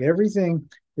 Like everything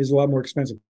is a lot more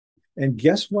expensive. And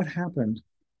guess what happened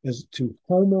as to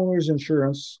homeowners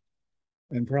insurance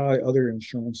and probably other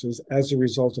insurances as a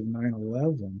result of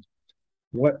 9/11?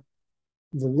 What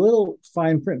the little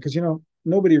fine print, because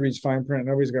nobody reads fine print.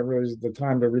 Nobody's got really the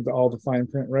time to read all the fine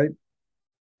print, right?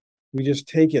 We just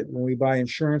take it when we buy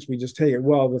insurance. We just take it.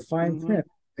 Well, the fine print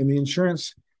and the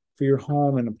insurance for your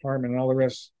home and apartment and all the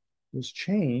rest was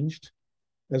changed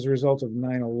as a result of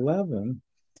 9/11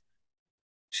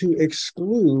 to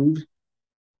exclude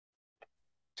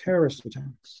terrorist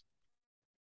attacks.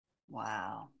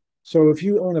 Wow. So if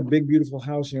you own a big, beautiful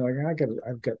house and you're like,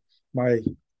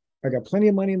 I got plenty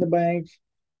of money in the bank.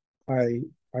 I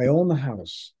own the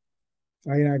house.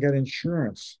 I got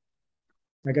insurance.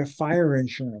 I got fire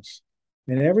insurance,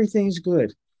 and everything's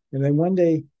good. And then one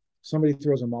day somebody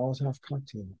throws a Molotov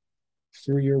cocktail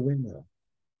through your window.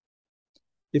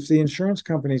 If the insurance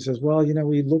company says, well,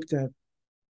 we looked at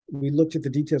the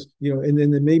details, and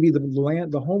then maybe the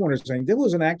homeowner is saying there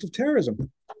was an act of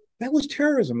terrorism. That was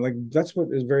terrorism. Like that's what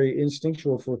is very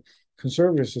instinctual for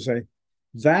conservatives to say.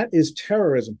 That is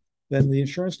terrorism. Then the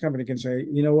insurance company can say,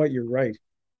 you know what, you're right.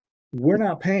 We're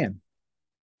not paying.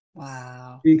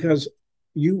 Wow. Because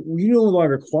you no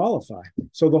longer qualify.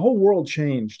 So the whole world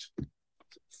changed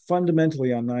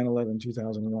fundamentally on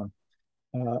 9/11/2001.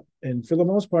 And for the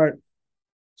most part,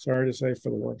 sorry to say, for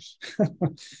the worse.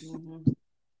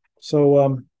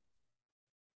 So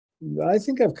I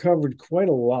think I've covered quite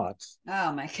a lot.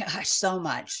 Oh my gosh, so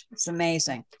much. It's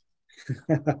amazing.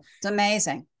 It's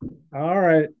amazing. All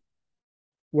right.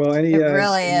 Well, it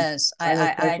really is.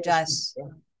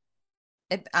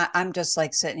 I'm just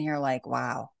like sitting here like,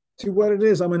 wow. See what it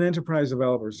is. I'm an enterprise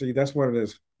developer. See, that's what it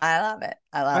is. I love it.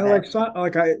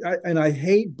 I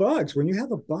hate bugs. When you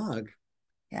have a bug,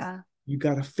 you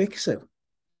got to fix it.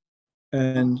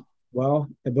 And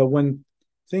but when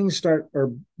things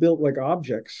are built like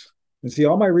objects, and see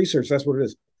all my research, that's what it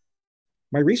is.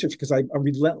 My research, because I'm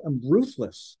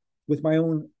ruthless with my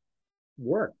own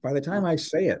work. By the time I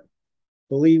say it,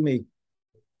 believe me,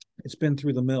 it's been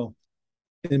through the mill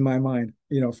in my mind,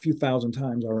 a few thousand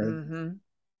times already.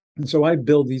 And so I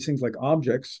build these things like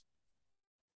objects,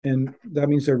 and that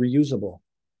means they're reusable.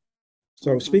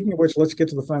 So speaking of which, let's get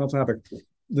to the final topic.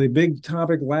 The big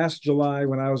topic last July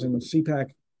when I was in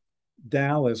CPAC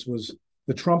Dallas was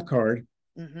the Trump card,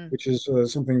 which is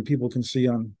something people can see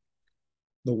on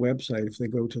the website if they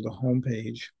go to the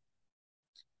homepage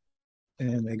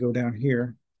and they go down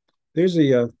here. There's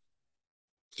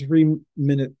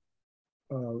 3-minute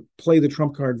play the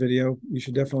trump card video. You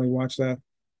should definitely watch that.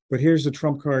 But here's the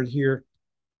trump card here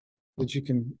that you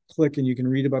can click and you can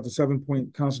read about the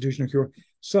 7-point constitutional cure.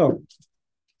 So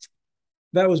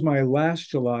that was my last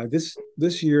July.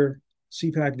 This year,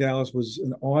 CPAC Dallas was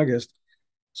in August.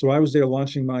 So I was there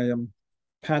launching my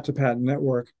Pat to Pat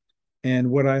network.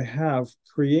 And what I have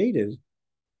created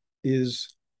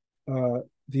is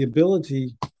the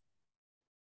ability,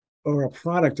 or a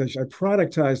product. I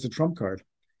productized the trump card.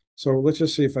 So let's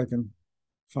just see if I can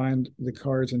find the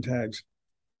cards and tags.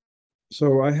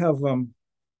 So I have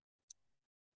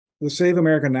the Save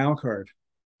America Now card.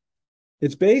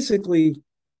 It's basically,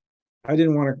 I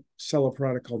didn't want to sell a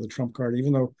product called the trump card,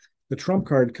 even though the trump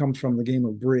card comes from the game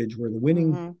of bridge, where the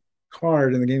winning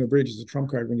card in the game of bridge is the trump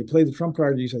card. When you play the trump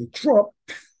card, you say Trump,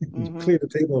 you clear the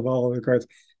table of all other cards.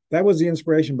 That was the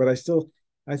inspiration, but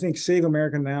I think Save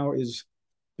America Now is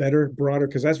better, broader,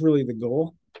 because that's really the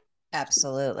goal.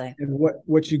 Absolutely. And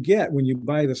what you get when you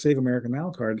buy the Save America Now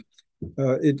card,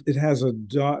 it has what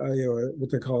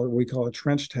we call a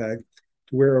trench tag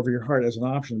to wear over your heart as an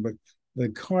option. But the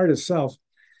card itself,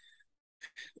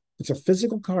 it's a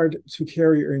physical card to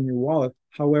carry in your wallet.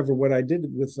 However, what I did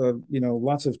with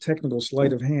lots of technical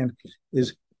sleight of hand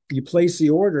is you place the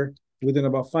order, within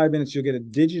about 5 minutes you'll get a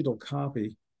digital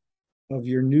copy of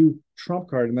your new trump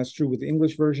card, and that's true with the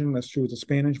English version, that's true with the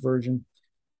Spanish version.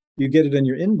 You get it in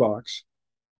your inbox,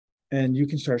 and you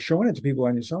can start showing it to people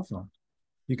on your cell phone.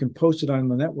 You can post it on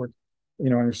the network, on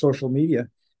your social media.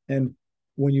 And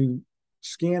when you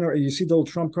scan, or you see the little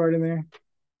trump card in there,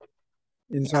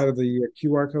 inside of the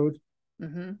QR code.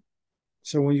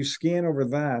 So when you scan over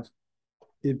that,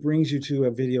 it brings you to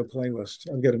a video playlist.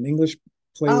 I've got an English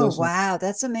playlist. Oh, wow.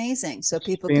 That's amazing. So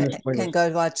people can go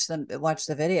watch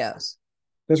the videos.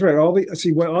 That's right. All you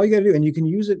got to do, and you can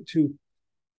use it to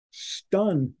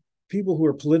stun people who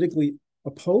are politically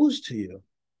opposed to you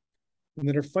and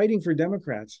that are fighting for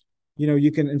Democrats.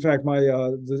 You can, in fact,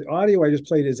 the audio I just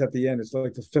played is at the end. It's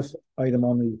like the 5th item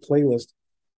on the playlist.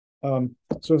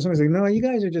 So if somebody's like, no, you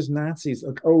guys are just Nazis.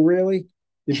 Like, oh, really?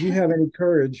 If you have any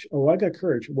courage, I got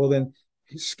courage. Well, then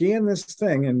scan this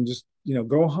thing and just,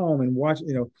 go home and watch,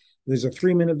 there's a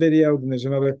 3-minute video, then there's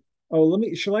another.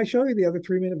 Shall I show you the other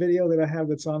 3-minute video that I have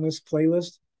that's on this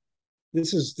playlist?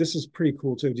 This is pretty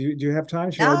cool too. Do you have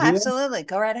time? Shall I do absolutely. That?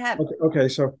 Go right ahead. Okay.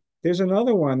 So there's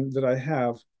another one that I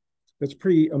have that's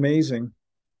pretty amazing.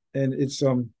 And it's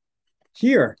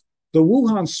here, the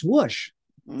Wuhan swoosh.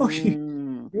 Okay.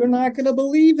 You're not going to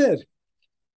believe it.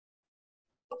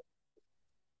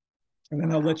 And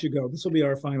then I'll let you go. This will be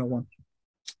our final one.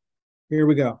 Here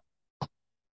we go.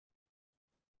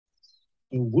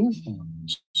 The Wuhan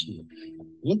swoosh.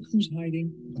 Look who's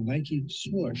hiding the Nike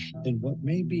swoosh in what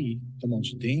may be the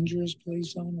most dangerous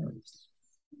place on earth.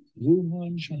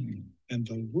 Wuhan, China, and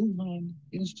the Wuhan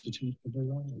Institute of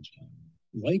Virology,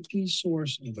 likely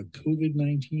source of the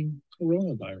COVID-19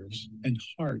 coronavirus and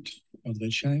heart of the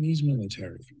Chinese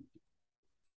military.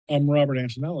 I'm Robert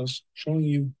Antonellis, showing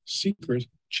you secret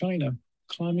China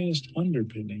communist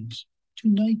underpinnings to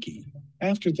Nike.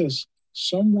 After this,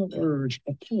 some will urge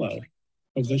a pullout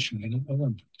of the China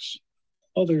Olympics.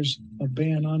 Others, a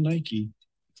ban on Nike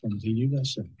from the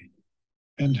USA.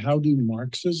 And how do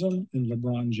Marxism and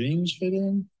LeBron James fit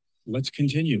in? Let's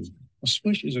continue. A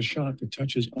swish is a shot that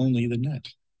touches only the net.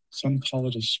 Some call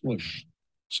it a swoosh.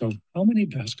 So how many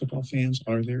basketball fans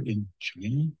are there in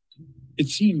China? It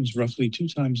seems roughly 2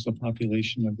 times the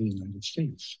population of the United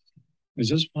States. Is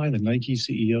this why the Nike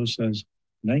CEO says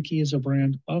Nike is a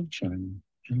brand of China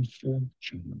and for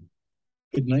China?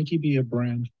 Could Nike be a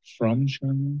brand from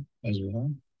China as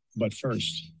well? But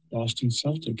first, Boston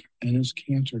Celtic Enes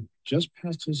Kanter just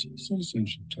passed his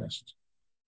citizenship test.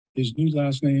 His new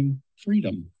last name,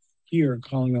 Freedom, here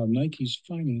calling out Nike's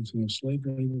financing of slave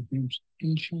labor camps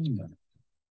in China.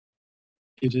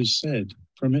 It is said,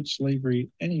 permit slavery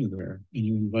anywhere and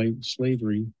you invite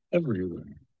slavery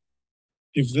everywhere.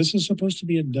 If this is supposed to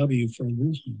be a W for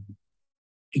Wuhan,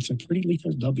 it's a pretty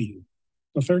lethal W.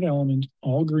 The third element,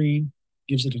 all green,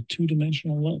 gives it a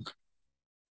 2-dimensional look.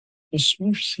 The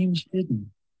swoosh seems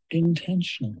hidden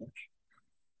intentionally.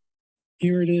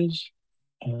 Here it is,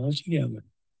 all together.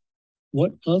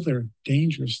 What other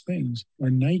dangerous things are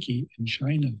Nike and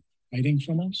China hiding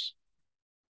from us?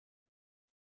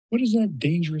 What is that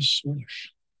dangerous swoosh?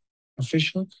 A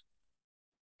fishhook?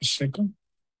 A sickle?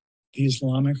 The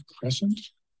Islamic crescent?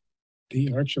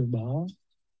 The Arch of Baal?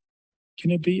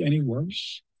 Can it be any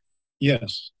worse?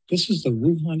 Yes, this is the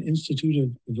Wuhan Institute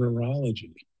of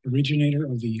Virology, originator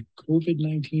of the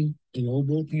COVID-19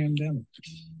 global pandemic.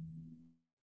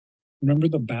 Remember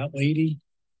the bat lady?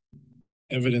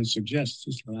 Evidence suggests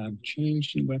this lab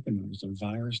changed and weaponized a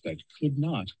virus that could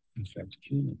not infect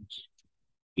humans.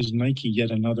 Is Nike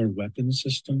yet another weapon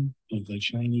system of the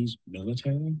Chinese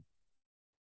military?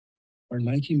 Are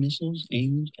Nike missiles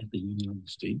aimed at the United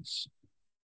States?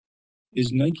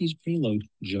 Is Nike's payload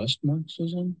just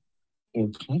Marxism or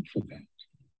contraband?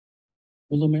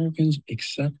 Will Americans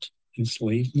accept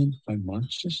enslavement by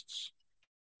Marxists?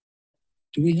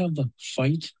 Do we have the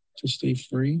fight to stay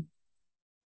free?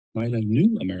 Might a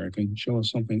new American show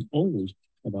us something old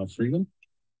about freedom?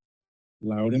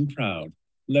 Loud and proud.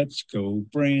 Let's go,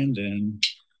 Brandon.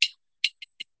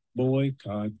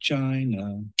 Boycott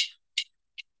China.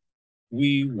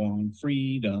 We want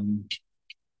freedom.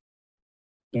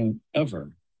 Don't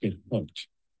ever get hooked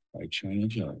by China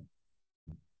Joe.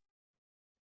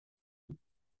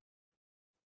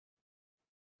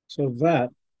 So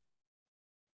that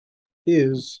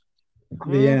is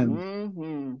the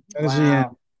end. That is the end.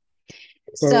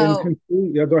 So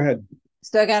yeah, go ahead.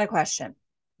 So I got a question.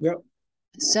 Yep.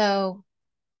 So,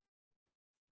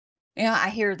 I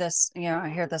hear this, I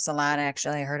hear this a lot.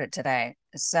 Actually, I heard it today.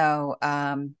 So,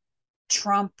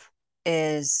 Trump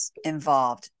is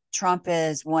involved. Trump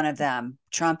is one of them.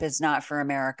 Trump is not for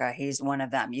America. He's one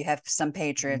of them. You have some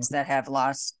patriots that have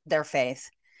lost their faith,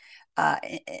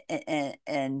 and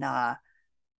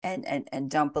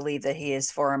don't believe that he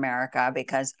is for America,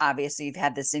 because obviously you've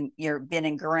had this you've been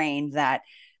ingrained that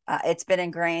it's been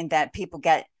ingrained that people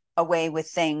get away with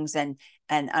things and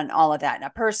all of that. Now,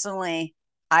 personally,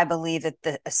 I believe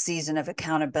that a season of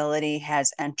accountability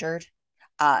has entered.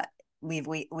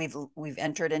 We've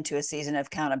entered into a season of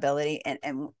accountability,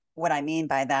 and what I mean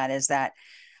by that is that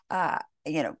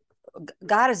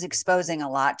God is exposing a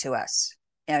lot to us.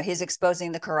 He's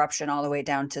exposing the corruption all the way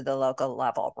down to the local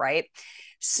level, right?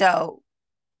 So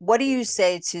what do you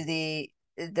say to the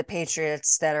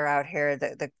patriots that are out here,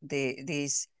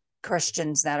 these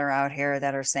Christians that are out here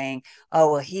that are saying,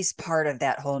 oh, well, he's part of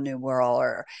that whole new world,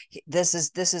 or this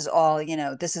is all,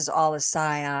 this is all a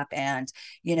psyop, and,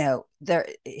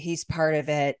 he's part of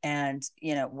it, and,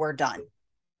 we're done.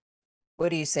 What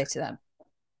do you say to them?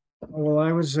 Well,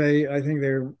 I would say, I think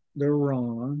they're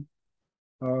wrong.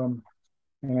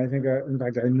 And I think, in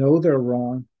fact, I know they're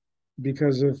wrong,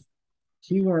 because if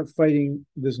he weren't fighting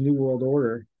this New World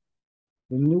Order,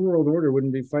 the New World Order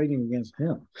wouldn't be fighting against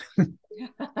him.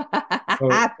 So,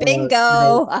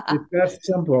 bingo. It's that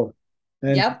simple.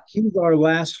 And yep. He's our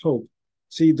last hope.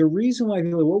 See, the reason why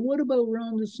people, well, what about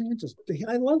Ron DeSantis?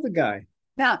 I love the guy.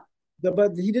 Yeah.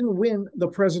 But he didn't win the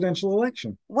presidential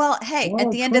election. Well, hey, Donald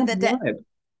at the end Trump of the day, won it.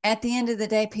 At the end of the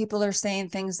day, people are saying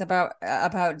things about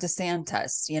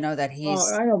DeSantis, that he's,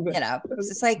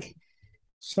 it's like,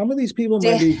 some of these people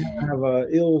maybe have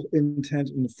ill intent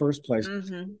in the first place.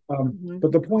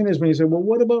 But the point is, when you say, well,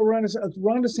 what about Ron DeSantis?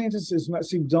 Ron DeSantis is not,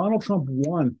 see, Donald Trump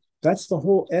won. That's the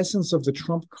whole essence of the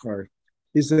Trump card,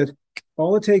 is that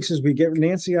all it takes is we get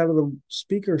Nancy out of the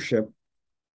speakership,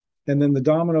 and then the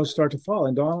dominoes start to fall.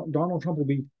 And Donald Trump will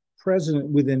be president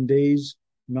within days,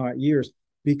 not years,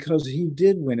 because he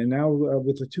did win. And now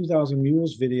with the 2,000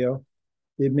 Mules video,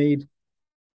 it made,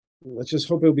 let's just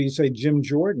hope it'll be, say, Jim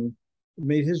Jordan, it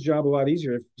made his job a lot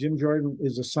easier. If Jim Jordan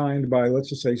is assigned by, let's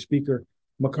just say, Speaker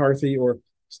McCarthy or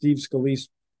Steve Scalise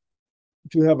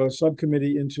to have a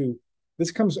subcommittee into,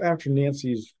 this comes after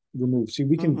Nancy's removed. See,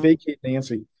 we can vacate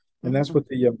Nancy, and that's what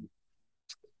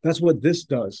that's what this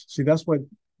does. See, that's what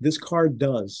this card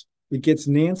does. It gets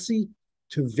Nancy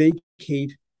to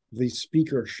vacate the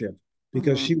speakership,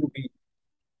 because she will be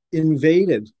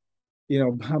invaded,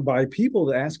 by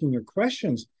people asking her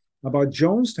questions about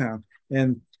Jonestown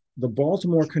and the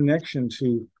Baltimore connection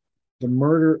to the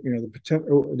murder. The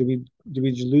potential. Did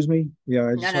we just lose me?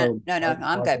 Yeah, no,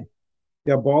 I'm good.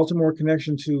 Yeah, Baltimore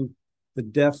connection to the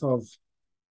death of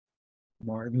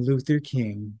Martin Luther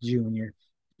King Jr.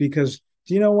 Because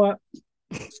do you know what?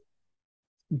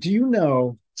 Do you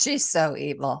know? She's so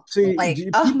evil. See,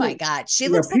 oh my God, she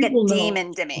looks like a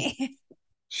demon to me.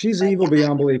 She's evil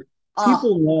beyond belief.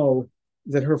 People know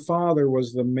that her father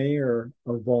was the mayor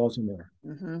of Baltimore.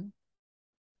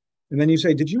 And then you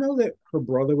say, did you know that her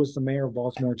brother was the mayor of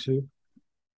Baltimore too?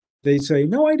 They say,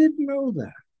 no, I didn't know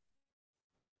that.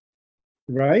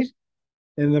 Right?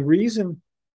 And the reason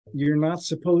you're not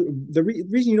supposed,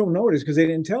 reason you don't know it is because they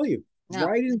didn't tell you. No.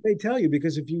 Why didn't they tell you?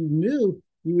 Because if you knew,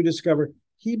 you would discover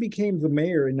he became the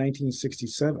mayor in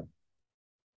 1967.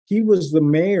 He was the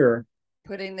mayor.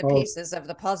 Putting the pieces of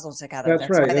the puzzle together. That's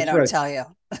right. Why they don't tell you.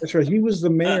 That's right. He was the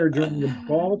mayor during the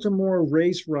Baltimore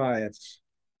race riots,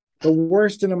 the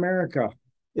worst in America.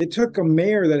 It took a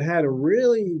mayor that had a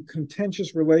really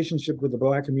contentious relationship with the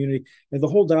Black community and the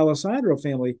whole D'Alessandro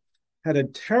family had a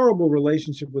terrible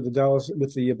relationship with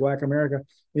the Black America.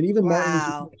 And even Martin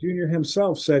Luther King Jr.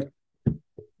 himself said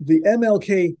the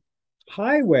MLK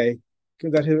highway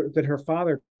that her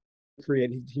father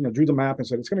created, drew the map and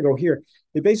said it's going to go here.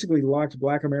 They basically locked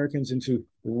Black Americans into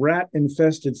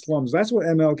rat-infested slums. That's what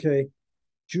MLK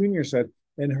Jr. said.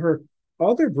 And her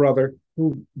other brother,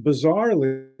 who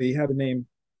bizarrely had the name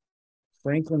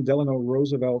Franklin Delano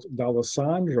Roosevelt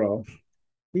D'Alessandro,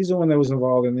 he's the one that was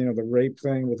involved in the rape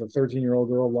thing with a 13-year-old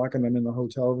girl, locking them in the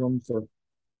hotel room for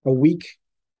a week.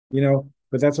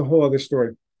 But that's a whole other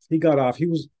story. He got off. He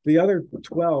was the other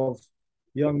 12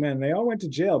 young men. They all went to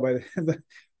jail, but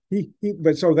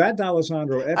but so that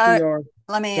D'Alessandro, FDR.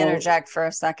 Let me interject for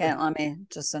a second.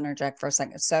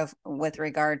 So with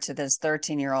regard to this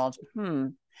 13-year-old,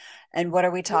 and what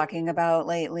are we talking about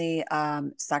lately?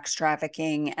 Sex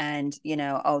trafficking and,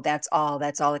 that's all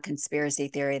a conspiracy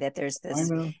theory that there's this,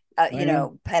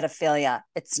 pedophilia.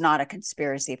 It's not a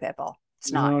conspiracy, people.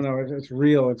 It's not. No, it's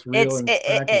real. It's real. And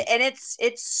it's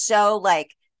so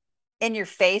like in your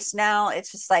face now.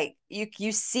 It's just like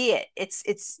you see it.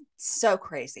 It's so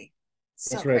crazy.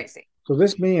 So that's right. Crazy. So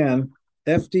this man,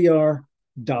 FDR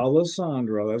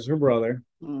D'Alessandro, that's her brother.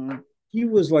 He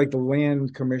was like the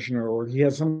land commissioner, or he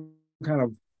had some kind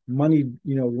of money,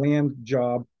 land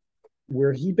job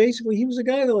where he was a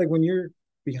guy that, like, when you're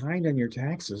behind on your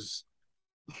taxes,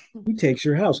 he takes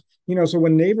your house. So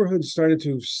when neighborhoods started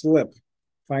to slip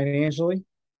financially,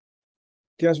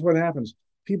 guess what happens?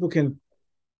 People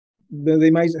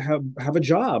they might have a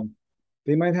job.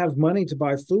 They might have money to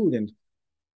buy food and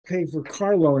pay for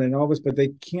car loan and all this, but they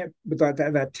can't, but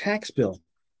that tax bill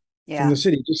from the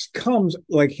city just comes,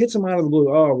 like, hits them out of the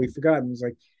blue. Oh, we forgot. And it's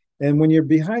like, and when you're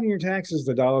behind in your taxes,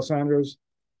 the D'Alessandros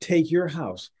take your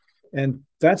house. And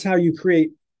that's how you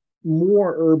create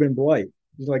more urban blight.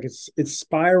 Like, it's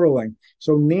spiraling.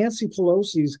 So Nancy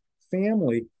Pelosi's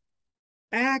family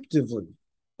actively,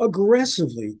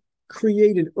 aggressively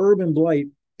created urban blight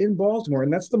in Baltimore.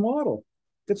 And that's the model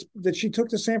that she took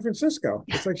to San Francisco.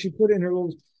 It's like she put in her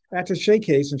little attache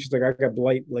case and she's like, I got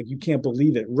blight. Like, you can't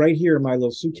believe it. Right here in my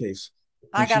little suitcase.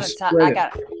 I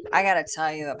gotta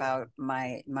tell you about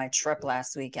my trip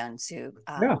last weekend to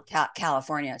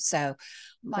California. So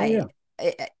and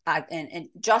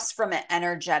just from an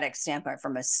energetic standpoint,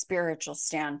 from a spiritual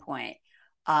standpoint,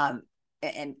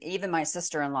 and even my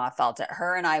sister-in-law felt it.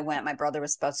 Her and I went. My brother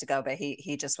was supposed to go, but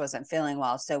he just wasn't feeling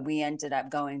well, so we ended up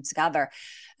going together.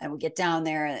 And we get down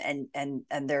there, and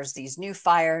there's these new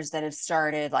fires that have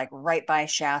started, like, right by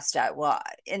Shasta. Well,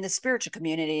 in the spiritual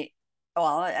community,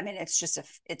 well, I mean, it's a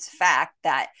fact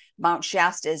that Mount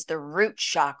Shasta is the root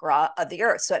chakra of the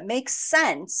earth. So it makes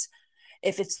sense,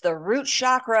 if it's the root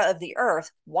chakra of the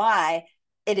earth, why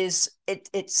it's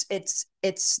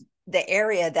the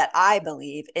area that I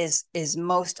believe is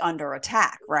most under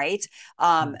attack, right?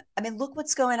 I mean, look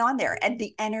what's going on there. And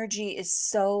the energy is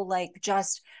so, like,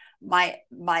 just my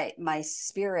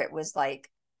spirit was like,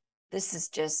 this is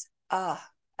just,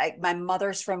 my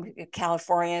mother's from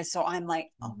California. So I'm like,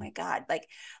 oh my God, like,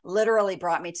 literally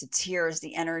brought me to tears.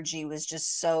 The energy was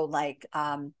just so, like,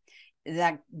 that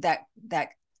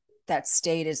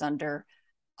state is under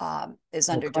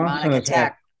demonic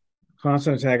attack.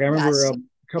 Constant attack. I remember a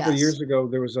couple of years ago,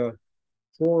 there was a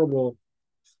horrible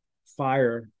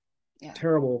fire,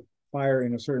 terrible fire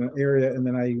in a certain area. And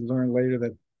then I learned later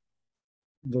that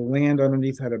the land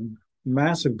underneath had a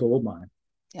massive gold mine.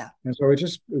 Yeah. And so it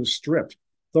was stripped.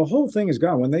 The whole thing is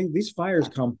gone. When these fires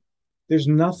come, there's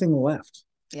nothing left.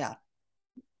 Yeah.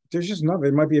 There's just nothing.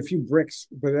 There might be a few bricks,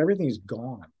 but everything is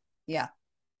gone. Yeah.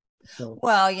 So,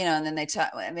 well, and then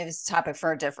I mean, it's a topic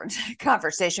for a different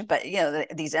conversation, but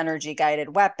these energy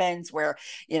guided weapons where,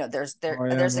 there's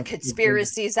a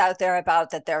conspiracies out there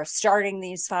about that they're starting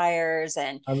these fires.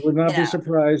 And I would not be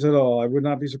surprised at all. I would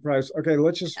not be surprised. Okay.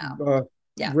 Let's just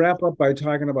wrap up by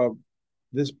talking about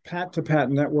this Pat to Pat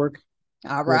network.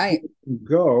 All right.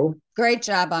 Go. Great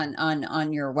job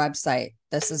on your website.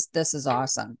 This is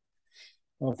awesome.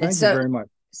 Well, thank you very much.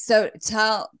 So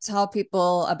tell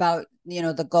people about,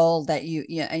 the goal that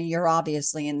and you're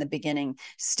obviously in the beginning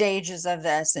stages of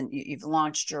this, and you've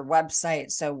launched your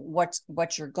website. So what's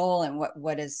your goal, and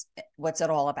what's it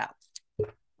all about?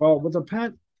 Well, with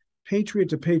the Patriot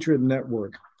to Patriot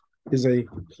Network is a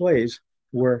place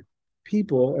where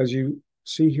people, as you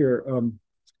see here,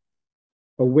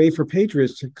 a way for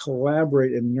patriots to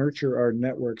collaborate and nurture our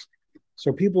networks,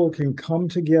 so people can come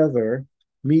together,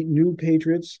 meet new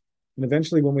patriots. And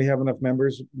eventually, when we have enough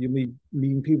members, you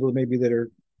meet people maybe that are,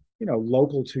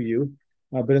 local to you.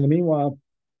 But in the meanwhile,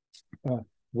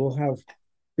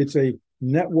 it's a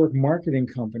network marketing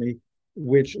company,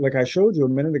 which, like I showed you a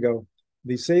minute ago,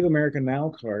 the Save America Now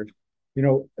card.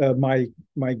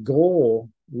 My goal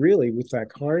really with that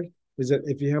card is that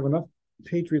if you have enough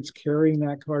patriots carrying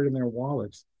that card in their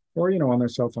wallets or on their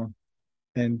cell phone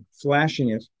and flashing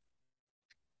it,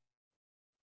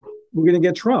 we're going to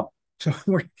get Trump. So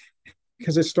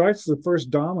because it starts the first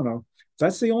domino.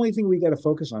 That's the only thing we got to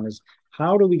focus on is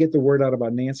how do we get the word out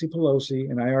about Nancy Pelosi?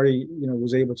 And I already,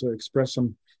 was able to express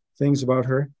some things about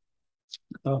her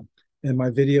in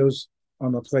my videos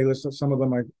on the playlist. Some of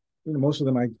them most of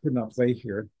them I could not play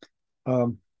here.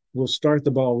 We'll start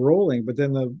the ball rolling, but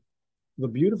then the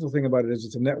beautiful thing about it is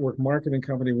it's a network marketing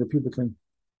company where people can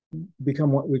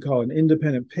become what we call an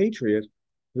independent patriot,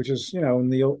 which is, in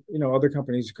the, other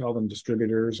companies call them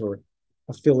distributors or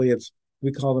affiliates.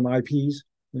 We call them IPs,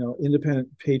 independent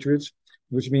patriots,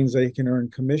 which means they can earn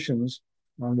commissions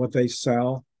on what they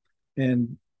sell,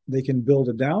 and they can build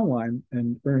a downline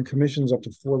and earn commissions up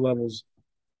to 4 levels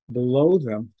below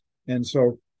them. And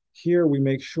so here we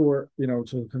make sure,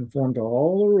 to conform to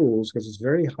all the rules because it's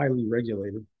very highly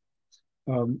regulated.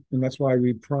 And that's why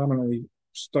we prominently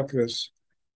stuck this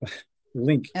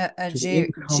link.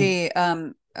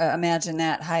 Imagine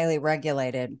that, highly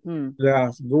regulated.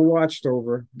 Yeah, we're watched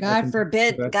over. God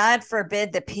forbid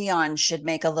the peons should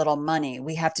make a little money.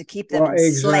 We have to keep them enslaved.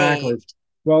 Exactly.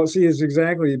 Well, see, it's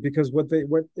exactly because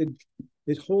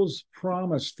it holds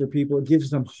promise for people. It gives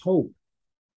them hope,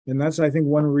 and that's, I think,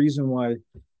 one reason why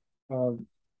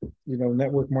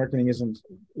network marketing isn't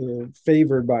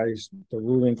favored by the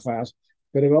ruling class,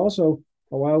 but it also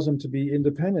allows them to be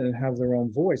independent and have their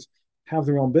own voice, have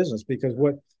their own business. Because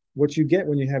what you get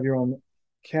when you have your own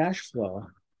cash flow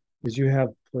is you have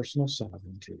personal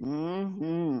sovereignty.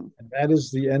 And that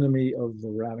is the enemy of the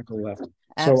radical left.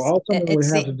 So all someone would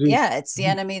have to do, it's the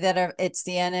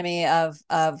enemy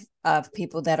of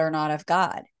people that are not of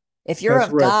God. If you're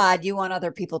of God, you want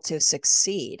other people to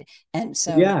succeed. And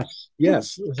so yes,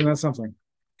 isn't that something?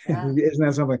 Isn't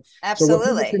that something?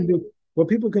 Absolutely. So what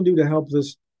people can do to help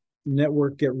this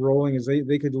network get rolling is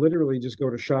they could literally just go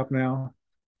to Shop Now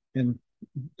and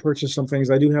purchase some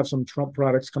things. I do have some Trump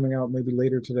products coming out maybe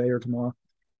later today or tomorrow,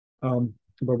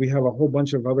 but we have a whole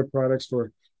bunch of other products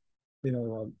for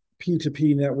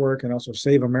P2P network and also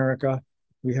Save America.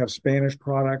 We have Spanish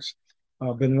products,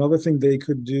 but another thing they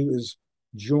could do is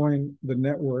join the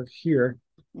network here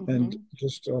and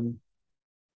just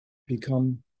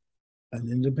become an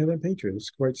independent patriot. It's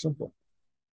quite simple.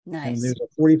 Nice. And there's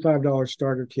a $45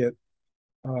 starter kit,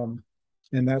 and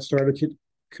that starter kit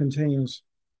contains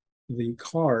the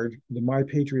card, the My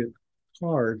Patriot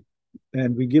card,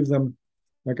 and we give them,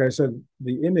 like I said,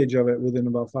 the image of it within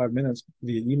about 5 minutes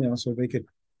via email, so they could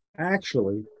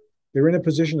they're in a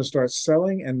position to start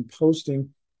selling and posting.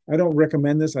 I don't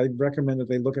recommend this. I recommend that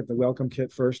they look at the welcome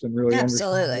kit first and really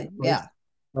understand. Yeah.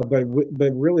 But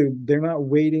really, they're not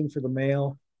waiting for the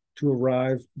mail to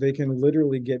arrive. They can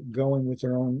literally get going with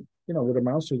their own, what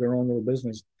amounts to their own little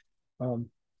business.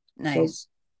 Nice.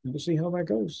 So we'll see how that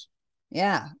goes.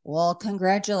 Yeah. Well,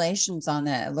 congratulations on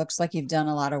that. It looks like you've done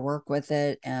a lot of work with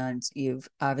it, and you've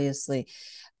obviously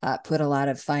put a lot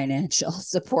of financial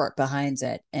support behind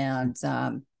it. And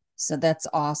so that's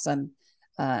awesome.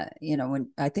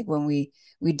 When we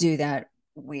do that,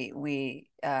 we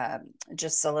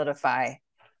just solidify,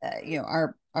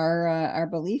 our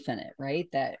belief in it, right?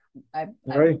 That I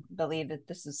believe that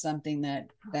this is something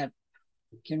that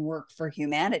can work for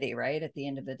humanity, right? At the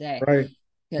end of the day, right?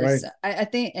 Because I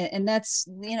think, and that's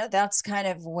that's kind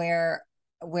of where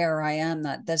I am.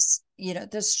 That this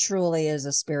truly is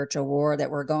a spiritual war that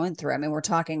we're going through. I mean, we're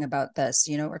talking about this.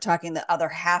 We're talking the other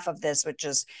half of this, which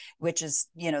is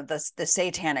the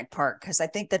satanic part, because I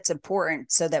think that's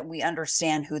important so that we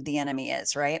understand who the enemy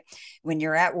is. Right? When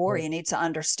you're at war, you need to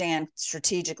understand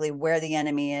strategically where the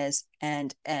enemy is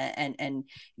and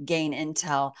gain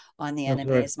intel on the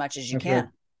enemy as much as you can.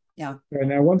 Yeah. And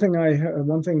now one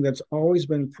thing that's always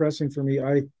been pressing for me,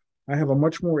 I have a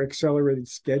much more accelerated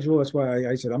schedule. That's why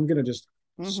I said I'm going to just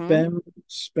spend,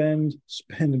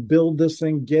 build this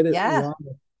thing, get it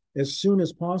as soon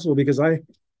as possible, because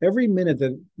every minute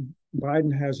that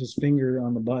Biden has his finger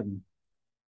on the button,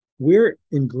 we're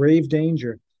in grave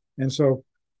danger. And so,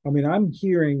 I mean, I'm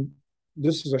hearing,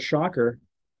 this is a shocker,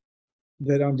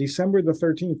 that on December the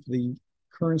 13th, the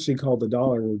currency called the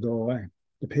dollar will go away.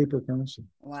 The paper currency.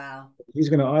 Wow. He's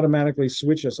going to automatically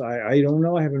switch us. I don't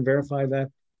know. I haven't verified that,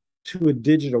 to a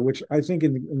digital, which I think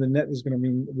in the net is going to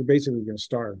mean we're basically going to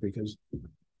starve, because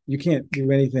you can't do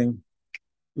anything.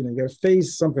 You got to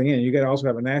phase something in. You got to also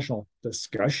have a national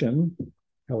discussion.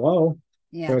 Hello.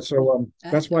 Yeah. But so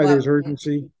that's why there's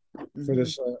urgency for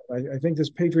this. I think this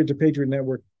Patriot to Patriot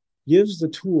network gives the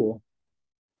tool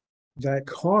that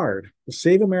card, the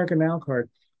Save America Now card,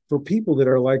 for people that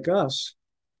are like us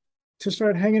to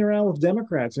start hanging around with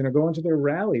Democrats and going to their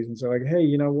rallies and say, like, hey,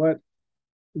 you know what?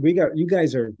 You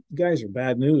guys are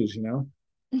bad news, you know.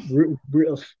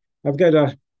 I've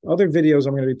got other videos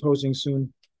I'm going to be posting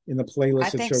soon in the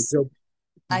playlist that show Joe.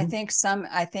 I think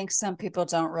some people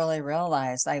don't really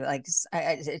realize.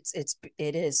 It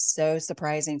is so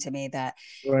surprising to me that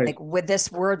like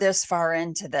we're this far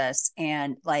into this,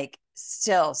 and like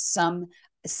still some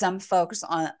folks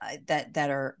on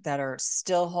that are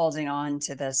still holding on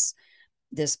to this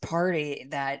party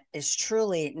that is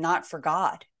truly not for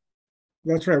God.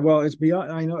 That's right. Well, it's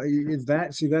beyond. I know is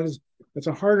that. See, that's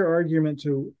a harder argument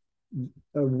to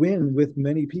win with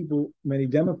many people, many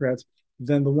Democrats,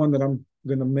 than the one that I'm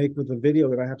going to make with the video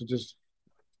that I have to just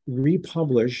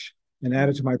republish and add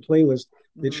it to my playlist.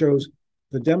 It shows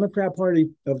the Democrat Party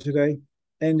of today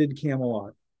ended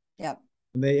Camelot. Yep.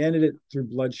 And they ended it through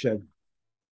bloodshed.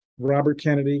 Robert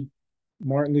Kennedy,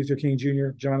 Martin Luther King Jr.,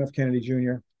 John F. Kennedy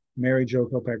Jr., Mary Jo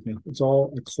Kopechne. It's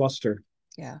all a cluster.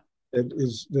 Yeah.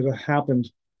 That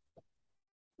happened.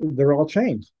 They're all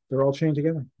chained. They're all chained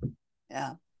together.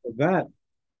 Yeah. So that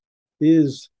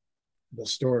is the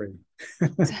story.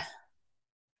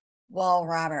 Well,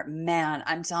 Robert, man,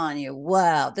 I'm telling you,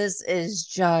 wow, this is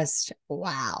just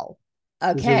wow.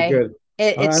 Okay.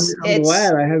 This is good. I'm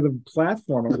glad I have the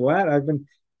platform. I'm glad I've been,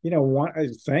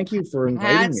 thank you for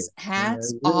inviting me.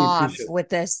 Hats really off with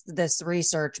this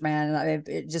research, man.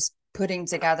 Just putting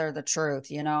together the truth,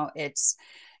 it is,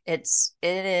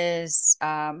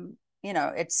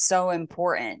 it's so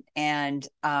important. And,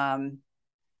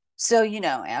 so,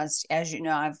 as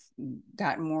I've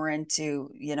gotten more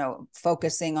into,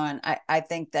 focusing on, I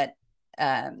think that,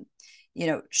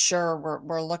 sure,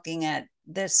 we're looking at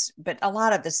this, but a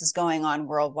lot of this is going on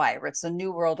worldwide. It's a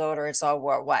new world order. It's all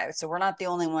worldwide. So we're not the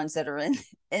only ones that are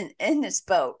in this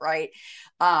boat. Right.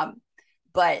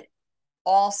 But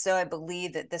also I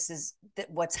believe that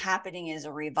that what's happening is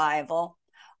a revival,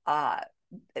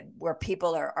 where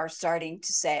people are starting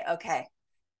to say, okay,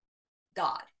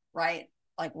 God, right?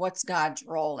 Like, what's God's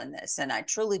role in this? And I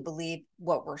truly believe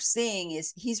what we're seeing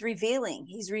is he's revealing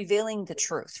the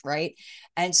truth, right?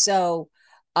 And so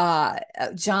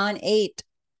John 8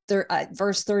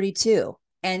 verse 32,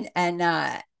 and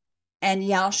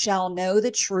y'all shall know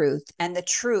the truth, and the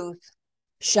truth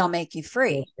shall make you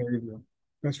free.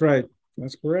 That's right.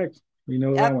 That's correct. You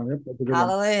know that one. Yep,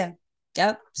 hallelujah.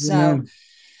 Yep. So Amen.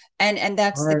 And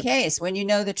that's the case. When you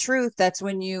know the truth, that's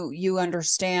when you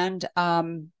understand,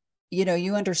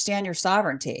 you understand your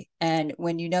sovereignty. And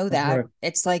when you know that,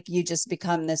 it's like you just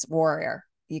become this warrior.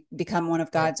 You become one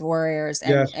of God's warriors,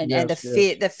 and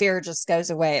the fear just goes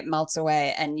away. It melts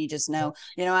away, and you just know,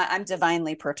 I'm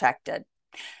divinely protected,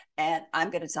 and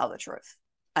I'm going to tell the truth.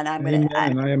 And I'm going to, I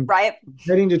am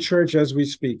heading to church as we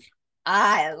speak.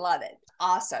 I love it.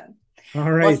 Awesome. All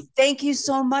right. Well, thank you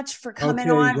so much for coming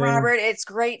on, Jane. Robert. It's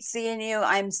great seeing you.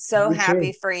 I'm so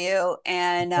happy for you.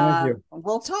 And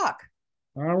we'll talk.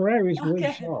 All right. We shall.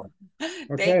 Okay.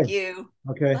 Thank you.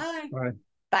 Okay. Bye. Bye.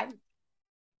 Bye.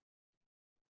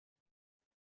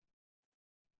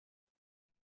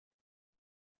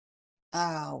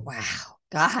 Oh, wow.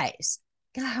 Guys.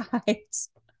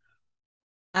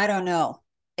 I don't know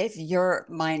if your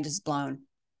mind is blown,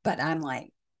 but I'm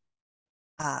like,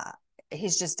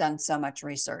 he's just done so much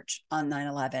research on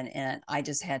 9/11, and I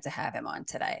just had to have him on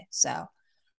today. So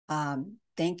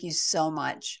thank you so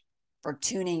much for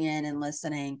tuning in and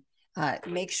listening.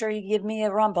 Make sure you give me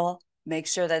a rumble. Make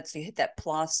sure that you hit that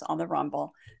plus on the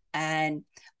rumble, and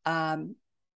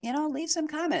leave some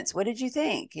comments. What did you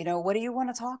think? What do you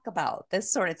want to talk about?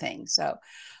 This sort of thing. So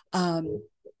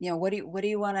what do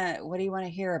you want to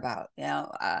hear about?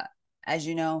 As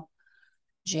you know,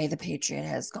 Jay the Patriot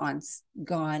has gone.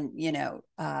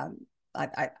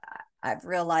 I've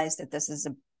realized that this is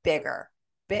a bigger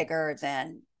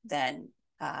than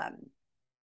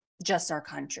just our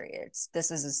country.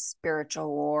 This is a spiritual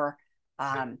war.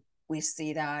 We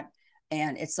see that,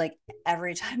 and it's like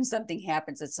every time something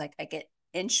happens, it's like I get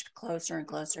inched closer and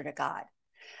closer to God,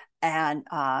 and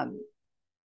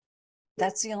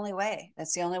that's the only way.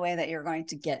 That's the only way that you're going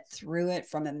to get through it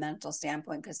from a mental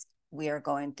standpoint, because we are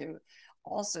going through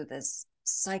also this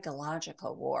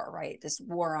psychological war, right? This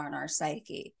war on our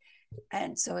psyche.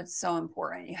 And so it's so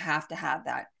important. You have to have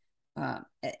that,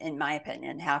 in my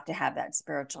opinion, have to have that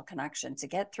spiritual connection to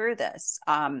get through this.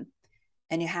 And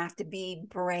you have to be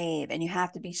brave, and you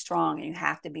have to be strong, and you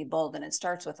have to be bold. And it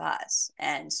starts with us.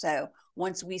 And so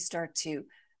once we start to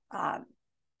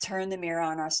turn the mirror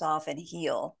on ourselves and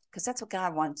heal, because that's what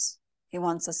God wants. He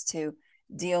wants us to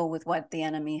deal with what the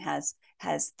enemy has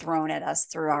thrown at us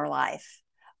through our life,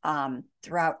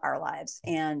 throughout our lives.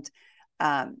 And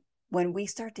when we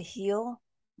start to heal,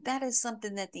 that is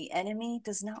something that the enemy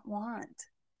does not want.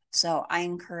 So I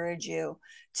encourage you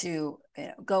to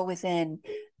go within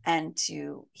and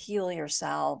to heal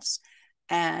yourselves,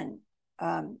 and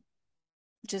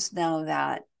just know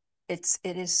that it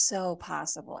is so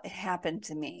possible. It happened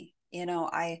to me.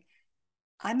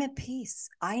 I'm at peace.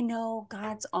 I know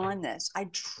God's on this. I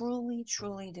truly,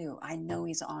 truly do. I know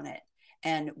he's on it.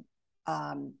 And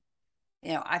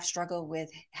I've struggled with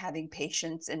having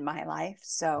patience in my life.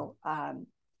 So I've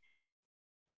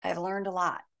learned a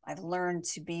lot. I've learned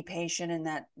to be patient, and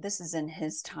that this is in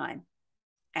his time.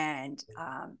 And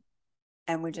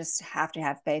we just have to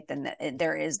have faith, and that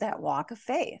there is that walk of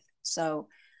faith. So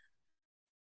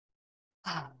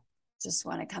just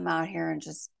want to come out here and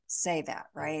just say that,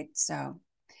 right? So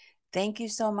thank you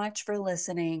so much for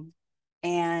listening,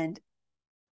 and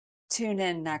tune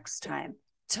in next time.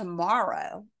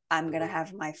 Tomorrow, I'm going to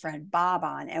have my friend Bob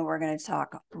on, and we're going to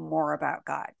talk more about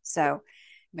God. So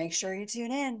make sure you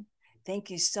tune in. Thank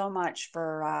you so much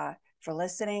for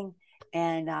listening,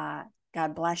 and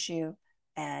God bless you,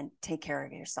 and take care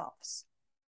of yourselves.